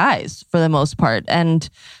nice guys for the most part and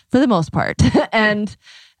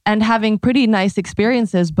having pretty nice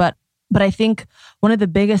experiences. But I think one of the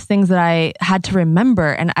biggest things that I had to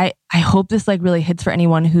remember, and I hope this like really hits for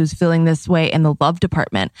anyone who's feeling this way in the love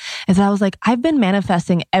department, is I was like, I've been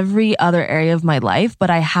manifesting every other area of my life,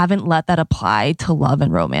 but I haven't let that apply to love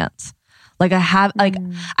and romance. Like I had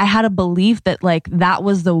a belief that like that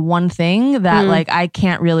was the one thing that like I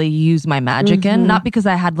can't really use my magic in, not because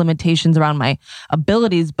I had limitations around my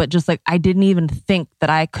abilities, but just like I didn't even think that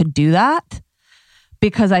I could do that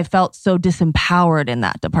because I felt so disempowered in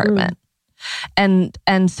that department. And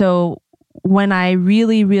so when I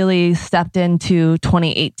really, really stepped into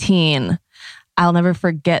 2018, I'll never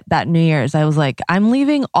forget that New Year's. I was like, I'm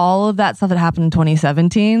leaving all of that stuff that happened in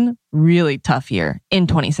 2017, really tough year in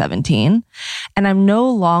 2017. And I'm no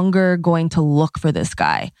longer going to look for this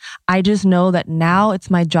guy. I just know that now it's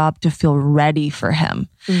my job to feel ready for him.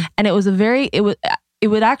 And it was I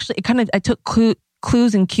took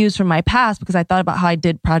clues and cues from my past because I thought about how I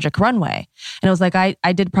did Project Runway. And it was like, I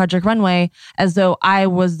did Project Runway as though I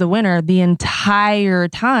was the winner the entire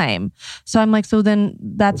time. So I'm like, so then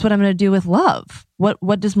that's what I'm going to do with love.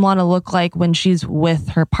 What does Milana look like when she's with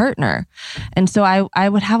her partner? And so I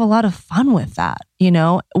would have a lot of fun with that,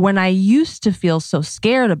 when I used to feel so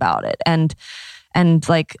scared about it and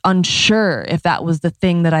like unsure if that was the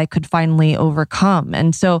thing that I could finally overcome.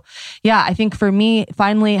 And so, yeah, I think for me,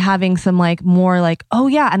 finally having some like more like, oh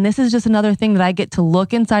yeah, and this is just another thing that I get to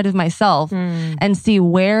look inside of myself and see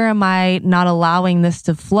where am I not allowing this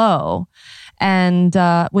to flow. And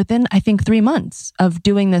within, I think 3 months of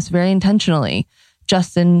doing this very intentionally,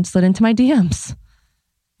 Justin slid into my DMs.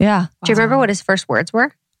 Yeah. Do you remember what his first words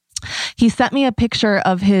were? He sent me a picture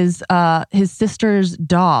of his sister's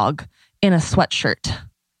dog in a sweatshirt.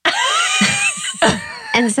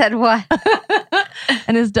 And said what?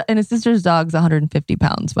 and his sister's dog's 150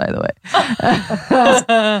 pounds, by the way.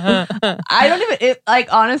 I don't even,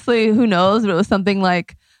 honestly, who knows? But it was something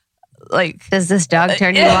like, does this dog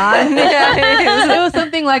turn you on? It was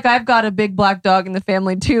something like, I've got a big black dog in the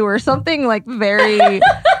family too, or something like very...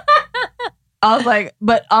 I was like,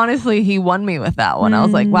 but honestly, he won me with that one. I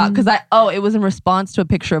was like, wow. Because it was in response to a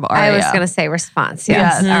picture of Arya. I was going to say response.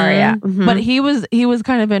 Yes. Arya. But he was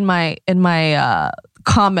kind of in my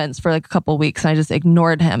comments for like a couple of weeks. And I just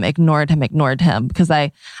ignored him because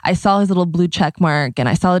I saw his little blue check mark and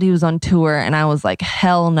I saw that he was on tour and I was like,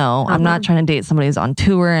 hell no, I'm not trying to date somebody who's on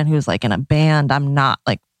tour and who's like in a band. I'm not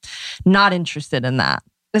interested in that.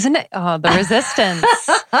 Isn't it? Oh, the resistance.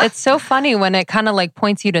 It's so funny when it kind of like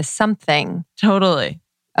points you to something. Totally.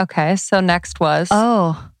 Okay. So next was.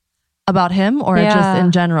 Oh, about him or just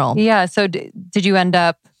in general? Yeah. So did you end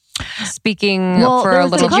up speaking for a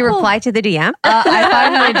little? Did you reply to the DM? I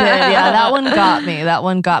finally did. Yeah. That one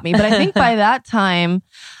got me. But I think by that time,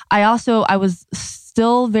 I was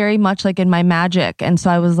still very much like in my magic. And so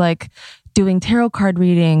I was like, doing tarot card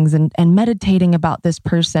readings and meditating about this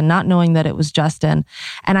person, not knowing that it was Justin.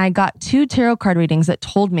 And I got 2 tarot card readings that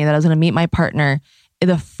told me that I was going to meet my partner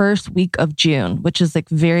the first week of June, which is like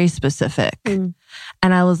very specific. And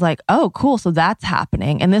I was like, oh, cool. So that's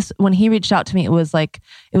happening. And this, when he reached out to me, it was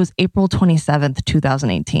April 27th,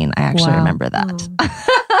 2018. I actually remember that.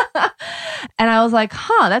 And I was like,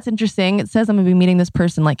 that's interesting. It says I'm going to be meeting this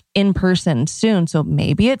person like in person soon. So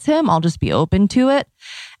maybe it's him. I'll just be open to it.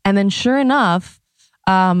 And then sure enough,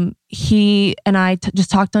 he and I just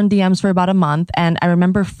talked on DMs for about a month. And I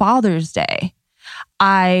remember Father's Day,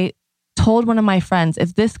 I told one of my friends,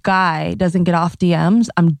 if this guy doesn't get off DMs,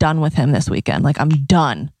 I'm done with him this weekend. Like, I'm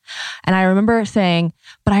done. And I remember saying,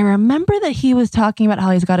 but I remember that he was talking about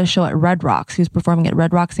how he's got a show at Red Rocks. He was performing at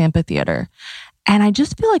Red Rocks Amphitheater. And I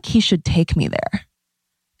just feel like he should take me there.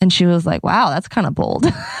 And she was like, wow, that's kind of bold.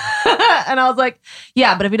 And I was like,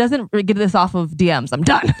 yeah, but if he doesn't get this off of DMs, I'm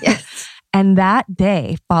done. Yes. And that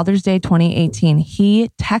day, Father's Day 2018, he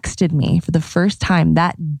texted me for the first time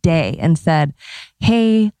that day and said,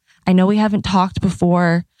 hey, I know we haven't talked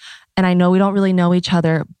before and I know we don't really know each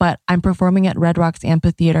other, but I'm performing at Red Rocks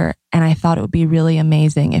Amphitheater and I thought it would be really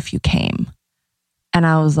amazing if you came. And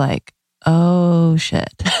I was like, oh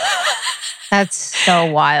shit. That's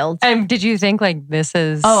so wild. And did you think like this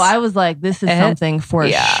is? Oh, I was like, this is something for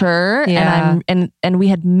sure. Yeah. And we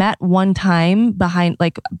had met one time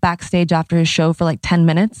backstage after his show for like 10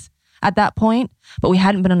 minutes at that point, but we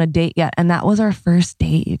hadn't been on a date yet. And that was our first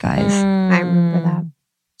date, you guys. I remember that.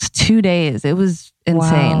 It's 2 days. It was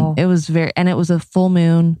insane. Wow. It was and it was a full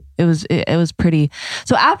moon. It was pretty.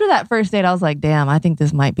 So after that first date, I was like, damn, I think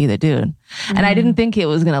this might be the dude. And I didn't think it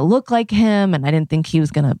was going to look like him. And I didn't think he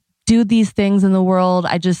was going to do these things in the world.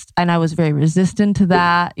 I was very resistant to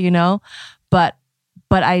that, but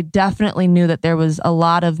I definitely knew that there was a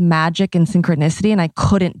lot of magic and synchronicity and I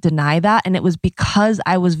couldn't deny that. And it was because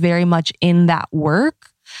I was very much in that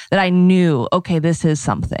work that I knew, okay, this is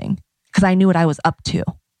something, because I knew what I was up to.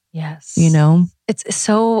 Yes.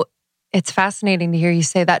 It's fascinating to hear you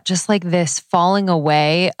say that, just like this falling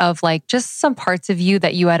away of like just some parts of you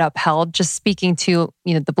that you had upheld, just speaking to,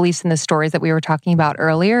 the beliefs and the stories that we were talking about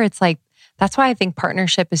earlier. It's like, that's why I think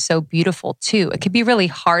partnership is so beautiful too. It could be really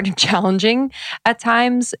hard and challenging at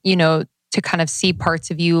times, to kind of see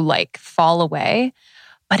parts of you like fall away.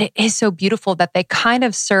 But it is so beautiful that they kind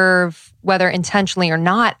of serve, whether intentionally or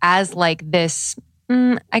not, as like this,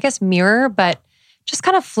 I guess, mirror, but just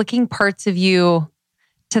kind of flicking parts of you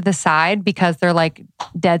to the side because they're like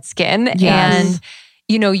dead skin. Yes. And,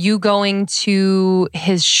 you going to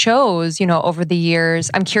his shows, over the years,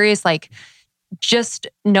 I'm curious, like just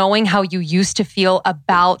knowing how you used to feel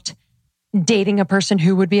about dating a person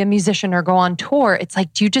who would be a musician or go on tour. It's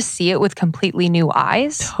like, do you just see it with completely new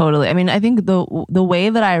eyes? Totally. I mean, I think the way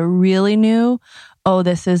that I really knew, oh,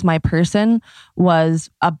 this is my person, was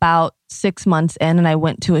about 6 months in, and I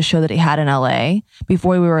went to a show that he had in LA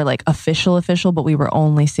before we were like official, but we were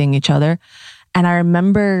only seeing each other. And I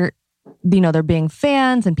remember, there being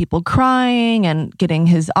fans and people crying and getting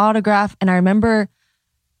his autograph. And I remember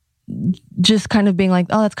just kind of being like,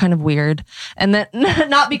 oh, that's kind of weird. And then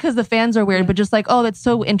not because the fans are weird, but just like, oh, that's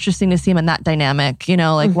so interesting to see him in that dynamic,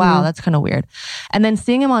 wow, that's kind of weird. And then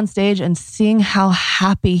seeing him on stage and seeing how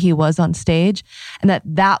happy he was on stage, and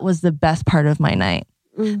that was the best part of my night.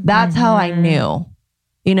 That's how I knew,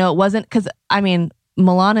 it wasn't because,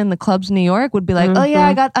 Milan in the clubs in New York would be like, oh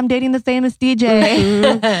yeah, I'm dating the famous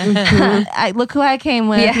DJ. Look who I came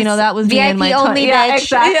with. Yes. That was VIP me in my only bitch.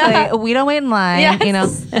 Exactly. Yeah. We don't wait in line.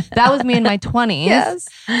 Yes. That was me in my 20s. Yes.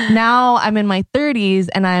 Now I'm in my 30s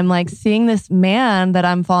and I'm like seeing this man that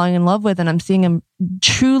I'm falling in love with, and I'm seeing him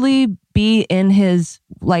truly be in his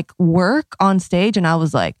like work on stage. And I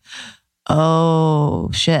was like, oh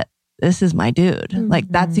shit, this is my dude. Like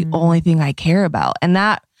that's the only thing I care about. And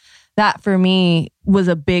that for me was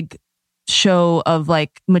a big show of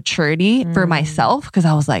like maturity for myself, because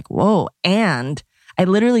I was like, whoa. And I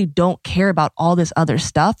literally don't care about all this other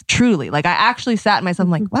stuff. Truly. Like I actually sat in myself,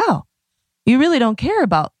 I'm like, wow, you really don't care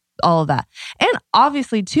about all of that. And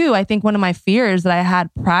obviously too, I think one of my fears that I had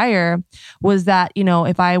prior was that,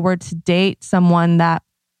 if I were to date someone that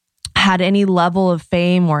had any level of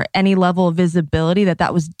fame or any level of visibility,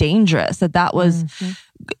 that was dangerous, that was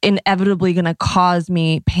inevitably going to cause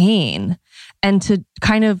me pain. And to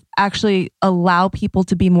kind of actually allow people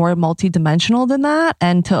to be more multidimensional than that,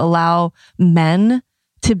 and to allow men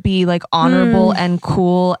to be like honorable and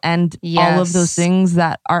cool and all of those things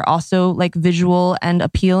that are also like visual and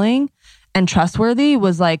appealing and trustworthy,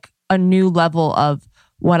 was like a new level of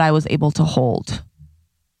what I was able to hold.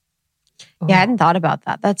 Yeah, I hadn't thought about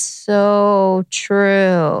that. That's so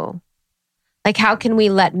true. Like, how can we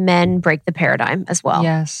let men break the paradigm as well?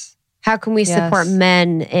 Yes. How can we support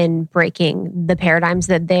men in breaking the paradigms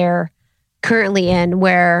that they're currently in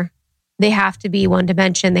where they have to be one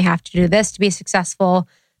dimension. They have to do this to be successful.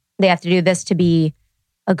 They have to do this to be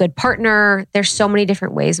a good partner. There's so many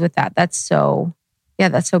different ways with that. That's so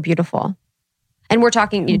beautiful. And we're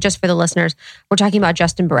talking, just for the listeners, we're talking about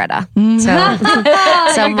Justin Beretta.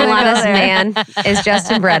 So Milana's man is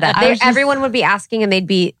Justin Beretta. Everyone would be asking and they'd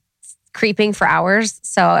be creeping for hours.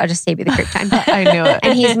 So I'll just save you the creep time. I knew it.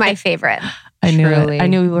 And he's my favorite. I knew it. I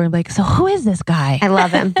knew we were like, so who is this guy? I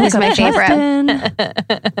love him. He's my favorite.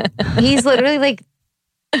 He's literally like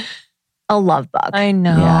a love bug. I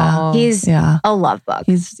know. Yeah. He's a love bug.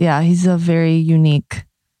 He's a very unique,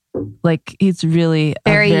 like he's really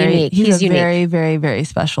very unique. He's a unique. very, very, very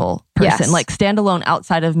special person. Yes. Like standalone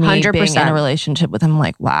outside of me 100%. being in a relationship with him,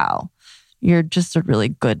 like, wow, you're just a really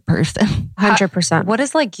good person. 100%. What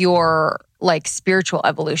does like your like spiritual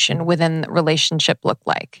evolution within the relationship look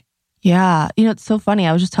like? Yeah. You know, it's so funny.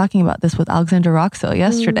 I was just talking about this with Alexandra Roxo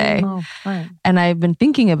yesterday. Fun. And I've been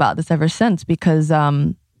thinking about this ever since because,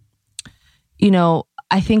 you know,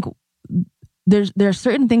 I think there are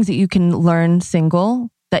certain things that you can learn single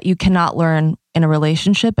that you cannot learn in a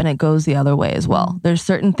relationship, and it goes the other way as well. There's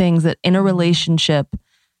certain things that in a relationship,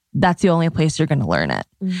 that's the only place you're going to learn it.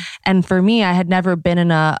 And for me, I had never been in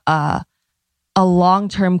a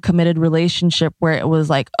long-term committed relationship where it was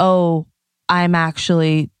like, oh,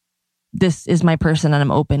 this is my person and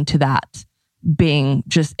I'm open to that being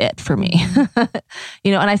just it for me.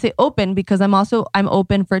 You know, and I say open because I'm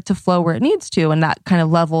open for it to flow where it needs to, and that kind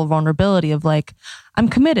of level of vulnerability of like, I'm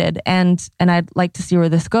committed and I'd like to see where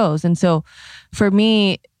this goes. And so for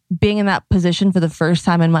me, being in that position for the first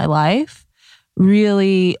time in my life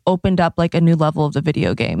really opened up like a new level of the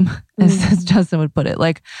video game, as Justin would put it.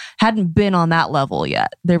 Like, hadn't been on that level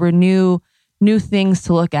yet. There were new things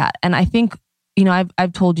to look at. And I think, you know,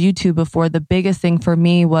 I've told you two before, the biggest thing for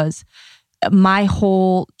me was my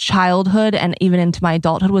whole childhood and even into my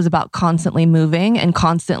adulthood was about constantly moving and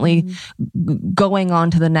constantly going on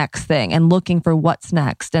to the next thing and looking for what's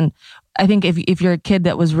next. And I think if you're a kid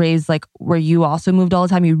that was raised like where you also moved all the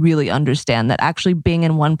time, you really understand that actually being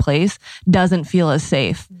in one place doesn't feel as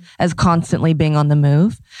safe as constantly being on the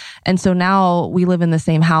move. And so now we live in the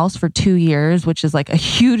same house for 2 years, which is like a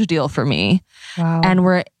huge deal for me. Wow. And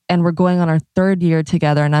we're going on our 3rd year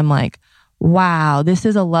together. And I'm like, wow, this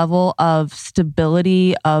is a level of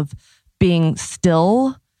stability, of being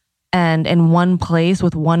still and in one place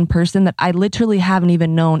with one person that I literally haven't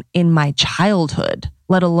even known in my childhood,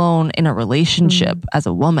 let alone in a relationship as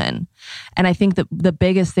a woman. And I think that the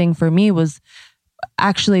biggest thing for me was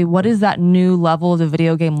actually, what does that new level of the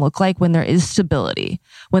video game look like when there is stability,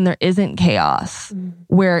 when there isn't chaos,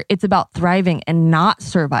 where it's about thriving and not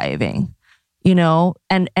surviving? You know,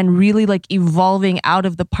 and really like evolving out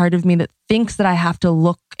of the part of me that thinks that I have to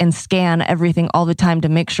look and scan everything all the time to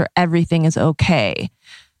make sure everything is okay.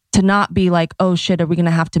 To not be like, oh shit, are we going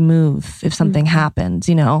to have to move if something happens,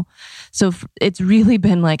 you know? So it's really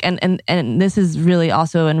been like, and this is really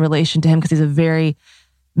also in relation to him because he's a very,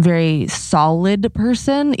 very solid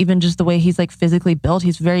person. Even just the way he's like physically built,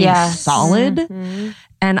 he's very solid.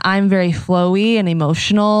 And I'm very flowy and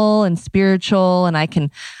emotional and spiritual, and I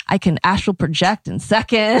can astral project in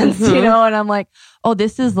seconds, you know? And I'm like, oh,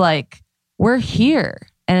 this is like, we're here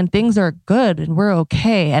and things are good and we're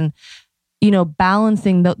okay. And, you know,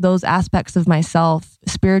 balancing those aspects of myself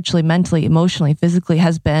spiritually, mentally, emotionally, physically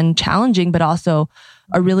has been challenging, but also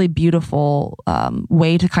a really beautiful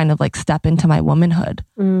way to kind of like step into my womanhood.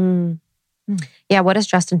 Yeah. What has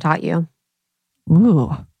Justin taught you?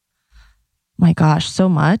 Ooh. My gosh, so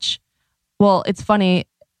much. Well, it's funny.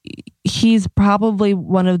 He's probably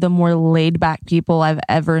one of the more laid back people I've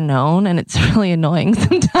ever known. And it's really annoying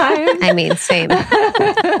sometimes. I mean, same.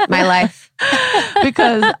 My life.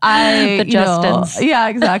 Because the Justins. Yeah,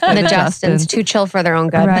 exactly. The Justins, too chill for their own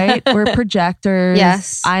good. Right? We're projectors.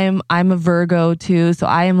 Yes. I'm a Virgo too. So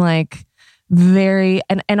I am like very,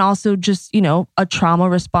 and also just, you know, a trauma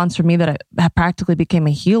response for me that I practically became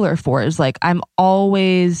a healer for is like, I'm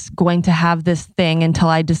always going to have this thing until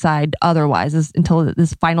I decide otherwise, until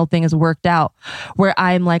this final thing is worked out, where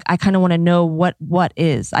I'm like, I kind of want to know what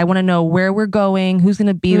is. I want to know where we're going, who's going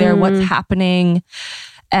to be there, what's happening.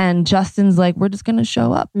 And Justin's like, we're just going to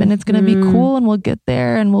show up and it's going to be cool and we'll get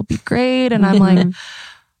there and we'll be great. And I'm like,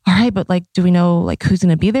 all right, but like, do we know like who's going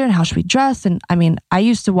to be there and how should we dress? And I mean, I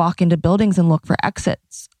used to walk into buildings and look for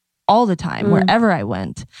exits all the time, wherever I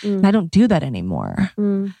went. And I don't do that anymore.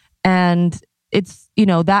 And it's, you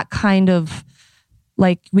know, that kind of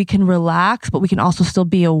like, we can relax, but we can also still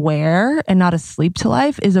be aware and not asleep to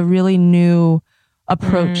life is a really new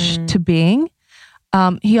approach to being.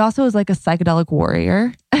 He also is like a psychedelic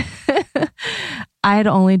warrior. I had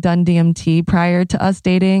only done DMT prior to us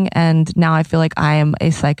dating, and now I feel like I am a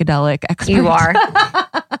psychedelic expert. You are.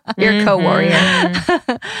 You're a co-warrior.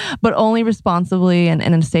 But only responsibly and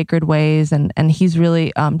in sacred ways. And he's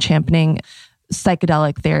really championing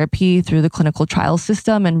psychedelic therapy through the clinical trial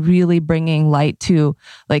system and really bringing light to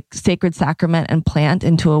like sacred sacrament and plant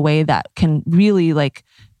into a way that can really like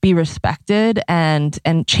be respected and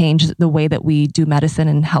change the way that we do medicine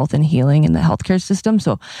and health and healing in the healthcare system.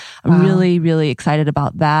 So I'm really, really excited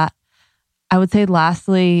about that. I would say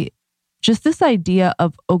lastly, just this idea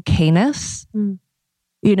of okayness,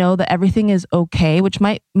 you know, that everything is okay, which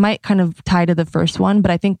might kind of tie to the first one, but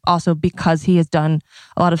I think also because he has done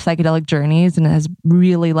a lot of psychedelic journeys and has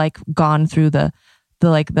really like gone through the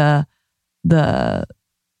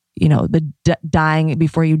you know, the dying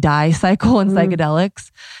before you die cycle in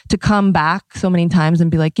psychedelics, to come back so many times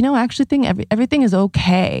and be like, you know, actually everything is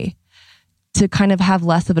okay, to kind of have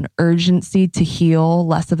less of an urgency to heal,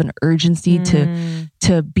 less of an urgency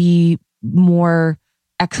to be more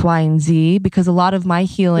X, Y, and Z, because a lot of my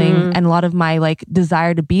healing and a lot of my like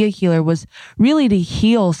desire to be a healer was really to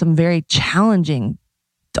heal some very challenging,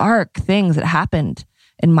 dark things that happened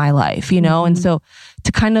in my life, you know? And so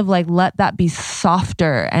to kind of like let that be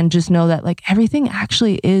softer and just know that like everything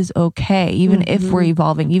actually is okay, even if we're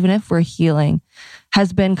evolving, even if we're healing,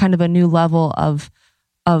 has been kind of a new level of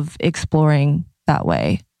exploring that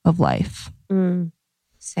way of life.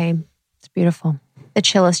 Same. It's beautiful. The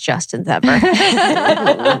chillest Justin's ever.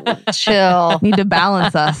 Chill. Need to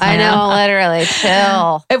balance us. I know, literally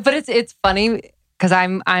chill. But it's funny because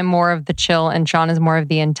I'm more of the chill and Sean is more of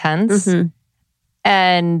the intense.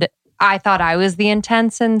 And I thought I was the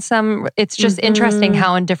intense in some. It's just interesting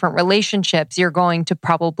how in different relationships you're going to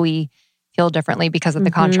probably feel differently because of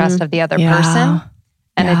the contrast of the other person.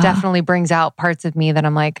 And it definitely brings out parts of me that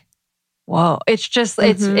I'm like, whoa. It's just,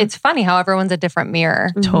 it's funny how everyone's a different mirror.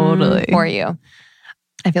 Totally. For you.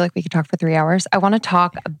 I feel like we could talk for 3 hours. I want to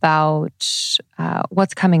talk about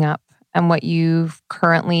what's coming up and what you've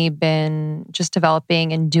currently been just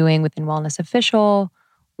developing and doing within Wellness Official,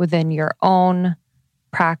 within your own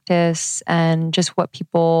practice, and just what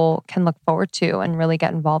people can look forward to and really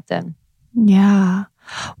get involved in. Yeah.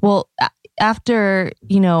 Well, after,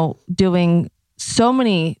 you know, doing so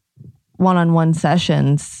many one-on-one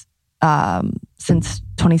sessions since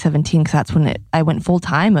 2017, because that's when I went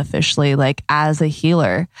full-time officially, like as a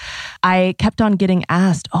healer, I kept on getting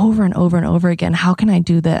asked over and over and over again, how can I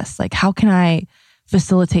do this? Like, how can I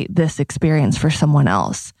facilitate this experience for someone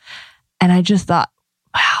else? And I just thought,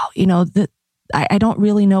 wow, you know, I don't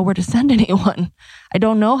really know where to send anyone. I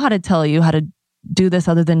don't know how to tell you how to do this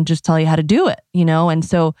other than just tell you how to do it, you know? And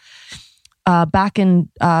so back in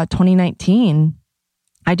 2019,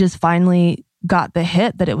 I just finally got the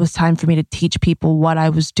hit that it was time for me to teach people what I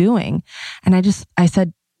was doing. And I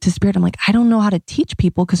said to Spirit, I'm like, I don't know how to teach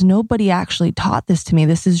people because nobody actually taught this to me.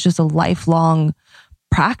 This is just a lifelong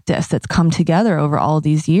practice that's come together over all of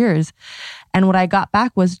these years. And what I got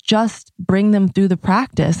back was just bring them through the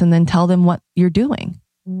practice and then tell them what you're doing.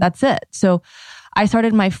 That's it. So I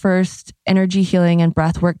started my first energy healing and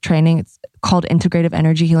breathwork training. It's called integrative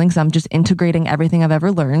energy healing. So I'm just integrating everything I've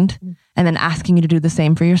ever learned and then asking you to do the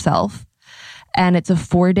same for yourself. And it's a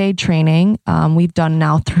 4-day training. We've done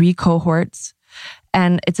now 3 cohorts.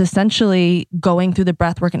 And it's essentially going through the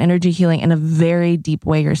breathwork and energy healing in a very deep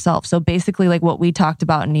way yourself. So basically like what we talked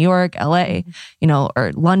about in New York, LA, you know,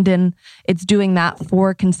 or London, it's doing that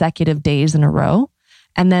 4 consecutive days in a row.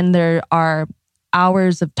 And then there are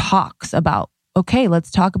hours of talks about, okay,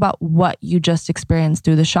 let's talk about what you just experienced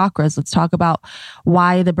through the chakras. Let's talk about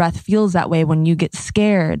why the breath feels that way when you get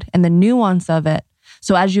scared and the nuance of it.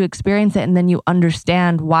 So as you experience it and then you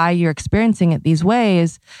understand why you're experiencing it these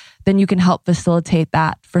ways, then you can help facilitate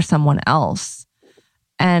that for someone else.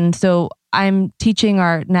 And so I'm teaching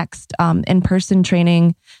our next in-person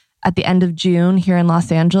training at the end of June here in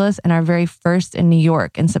Los Angeles and our very first in New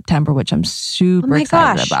York in September, which I'm super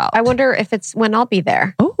excited about. I wonder if it's when I'll be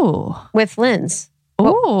there. Oh, with Linz.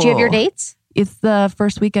 Oh, do you have your dates? It's the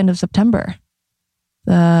first weekend of September.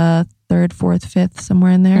 The 3rd, 4th, 5th,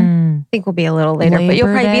 somewhere in there. I think we'll be a little later, but you'll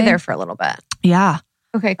probably be there for a little bit. Yeah.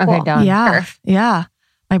 Okay, cool. Okay, done. Yeah. Yeah.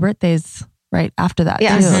 My birthday's right after that too.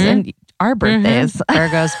 And our birthdays.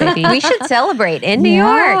 Virgos, baby. We should celebrate in New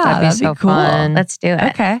York. That'd be so cool. Fun. Let's do it.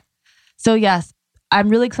 Okay. So yes, I'm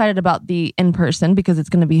really excited about the in-person because it's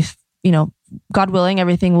going to be, you know, God willing,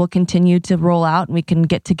 everything will continue to roll out and we can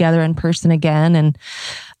get together in person again. And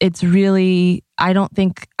it's really, I don't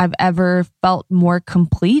think I've ever felt more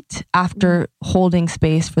complete after holding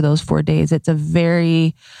space for those 4 days. It's a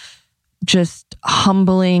very just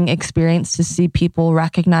humbling experience to see people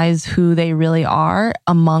recognize who they really are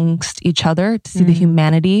amongst each other, to see the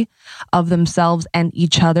humanity of themselves and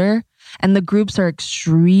each other. And the groups are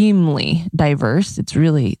extremely diverse. It's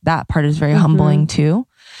really, that part is very humbling too.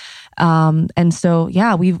 And so,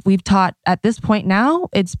 yeah, we've taught at this point now,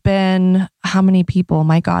 it's been how many people?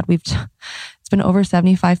 My God, it's been over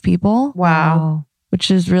 75 people. Wow. Which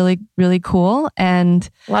is really, really cool. And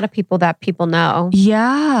a lot of people that people know.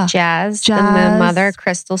 Yeah. Jazz, the Moon Mother,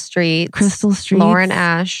 Crystal Street, Lauren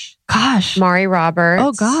Ash. Gosh. Mari Roberts.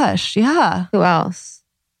 Oh gosh. Yeah. Who else?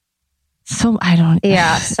 So I don't.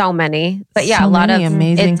 Yeah, so many. But yeah, so a lot of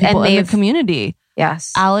amazing people in the community.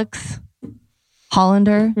 Yes. Alex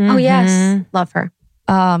Hollander. Oh yes. Love her.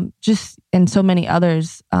 Just, and so many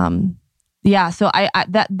others. Yeah. So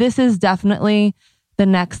this is definitely the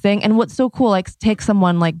next thing. And what's so cool, like take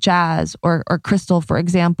someone like Jazz or Crystal, for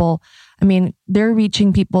example. I mean, they're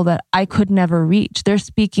reaching people that I could never reach. They're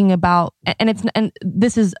speaking about, and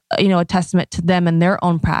this is, a testament to them and their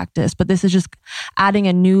own practice, but this is just adding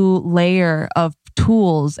a new layer of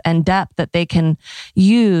tools and depth that they can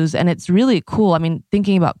use. And it's really cool. I mean,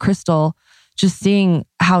 thinking about Crystal, just seeing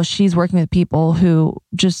how she's working with people who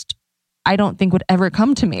just, I don't think would ever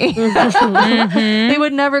come to me. They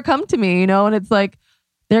would never come to me, and it's like,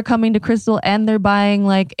 they're coming to Crystal and they're buying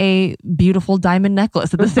like a beautiful diamond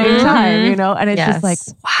necklace at the same time, and it's just like,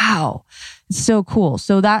 wow, it's so cool.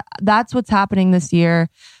 So that's what's happening this year.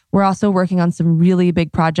 We're also working on some really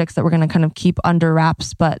big projects that we're going to kind of keep under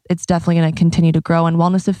wraps, but it's definitely going to continue to grow. And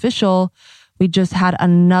Wellness Official, we just had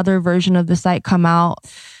another version of the site come out.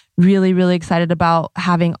 Really, really excited about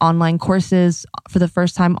having online courses for the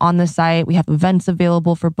first time on the site. We have events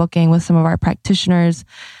available for booking with some of our practitioners.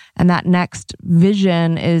 And that next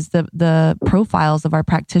vision is the profiles of our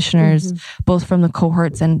practitioners, both from the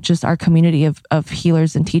cohorts and just our community of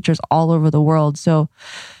healers and teachers all over the world. So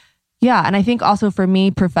yeah. And I think also for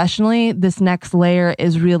me professionally, this next layer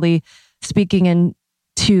is really speaking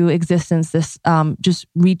into existence, this just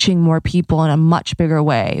reaching more people in a much bigger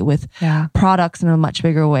way, with products in a much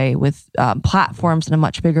bigger way, with platforms in a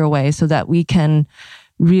much bigger way, so that we can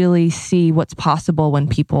really see what's possible when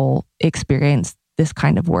people experience this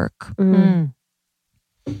kind of work.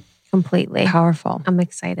 Completely. Powerful. I'm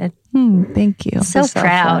excited. Thank you. So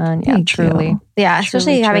proud. Fun. Yeah, truly. Yeah,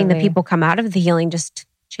 especially having the people come out of the healing, just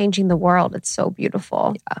changing the world. It's so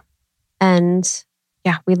beautiful. Yeah. And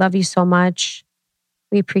yeah, we love you so much.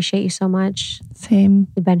 We appreciate you so much. Same.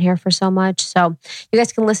 You've been here for so much. So you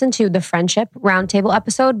guys can listen to the Friendship Roundtable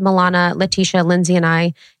episode Milana, Letitia, Lindsay, and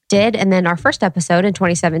I did. And then our first episode in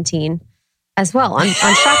 2017 as well on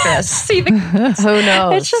chakras. Who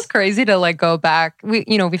knows? It's just crazy to like go back.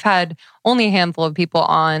 We've had only a handful of people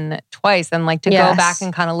on twice, and like to go back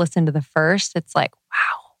and kind of listen to the first, it's like,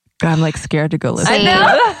 wow. God, I'm like scared to go listen. I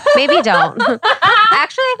know. Maybe don't.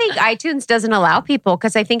 Actually, I think iTunes doesn't allow people,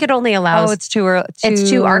 because I think it only allows. Oh, it's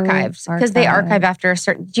too archives, because they archive after a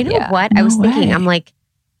certain. Do you know what? I was thinking. I'm like,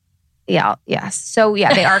 yes. So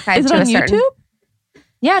yeah, they archive Is it to on a certain. YouTube?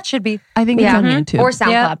 Yeah, it should be. I think it's on YouTube. Or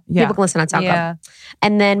SoundCloud. People can listen on SoundCloud. Yeah.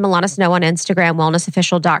 And then Milana Snow on Instagram,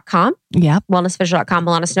 wellnessofficial.com. Yep. Wellnessofficial.com,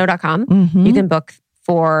 milanasnow.com. You can book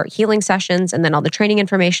for healing sessions and then all the training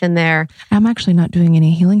information there. I'm actually not doing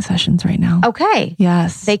any healing sessions right now. Okay.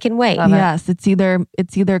 Yes. They can wait. Yes. It's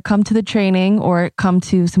either come to the training or come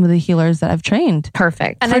to some of the healers that I've trained.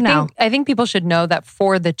 Perfect. And I think people should know that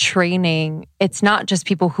for the training, it's not just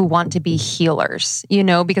people who want to be healers,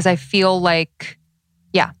 because I feel like,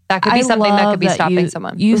 that could be something that could be stopping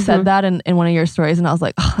someone. You said that in one of your stories, and I was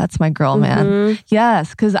like, oh, that's my girl, man. Yes,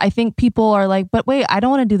 because I think people are like, but wait, I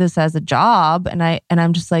don't want to do this as a job. And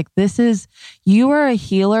I'm just like, you are a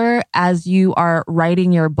healer as you are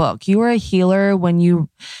writing your book. You are a healer when you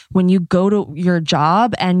go to your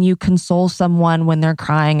job and you console someone when they're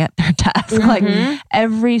crying at their desk. Like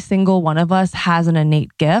every single one of us has an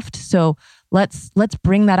innate gift. So let's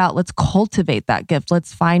bring that out. Let's cultivate that gift.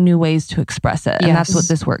 Let's find new ways to express it. And that's what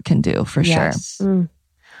this work can do for sure.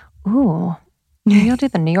 Ooh. Maybe I'll do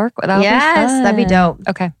the New York. That'd be dope.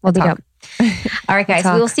 Okay. We'll talk. All right, guys.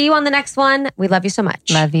 We will see you on the next one. We love you so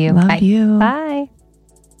much. Love you. Love Bye. you. Bye.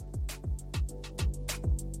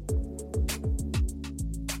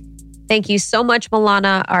 Thank you so much,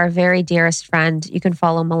 Milana, our very dearest friend. You can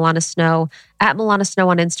follow Milana Snow at Milana Snow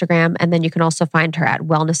on Instagram. And then you can also find her at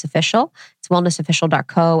Wellness Official. It's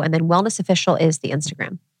wellnessofficial.co. And then Wellness Official is the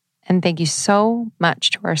Instagram. And thank you so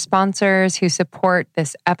much to our sponsors who support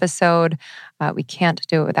this episode. We can't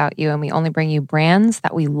do it without you. And we only bring you brands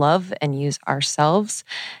that we love and use ourselves.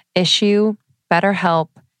 Issue, BetterHelp,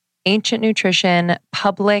 Ancient Nutrition,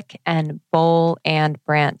 Public, and Bowl and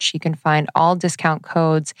Branch. You can find all discount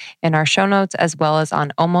codes in our show notes as well as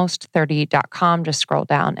on almost30.com. Just scroll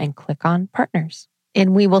down and click on partners.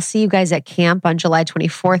 And we will see you guys at camp on July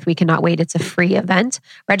 24th. We cannot wait. It's a free event.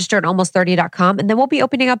 Register at almost30.com. And then we'll be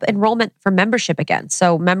opening up enrollment for membership again.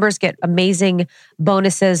 So members get amazing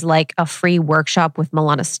bonuses like a free workshop with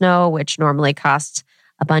Milana Snow, which normally costs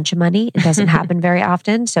a bunch of money. It doesn't happen very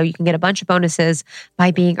often. So you can get a bunch of bonuses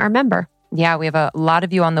by being our member. Yeah, we have a lot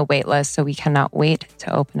of you on the wait list, so we cannot wait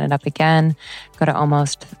to open it up again. Go to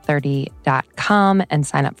almost30.com and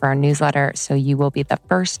sign up for our newsletter so you will be the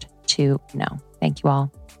first to know. Thank you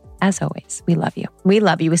all. As always, we love you. We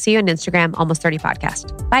love you. We'll see you on Instagram, Almost 30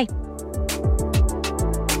 Podcast. Bye.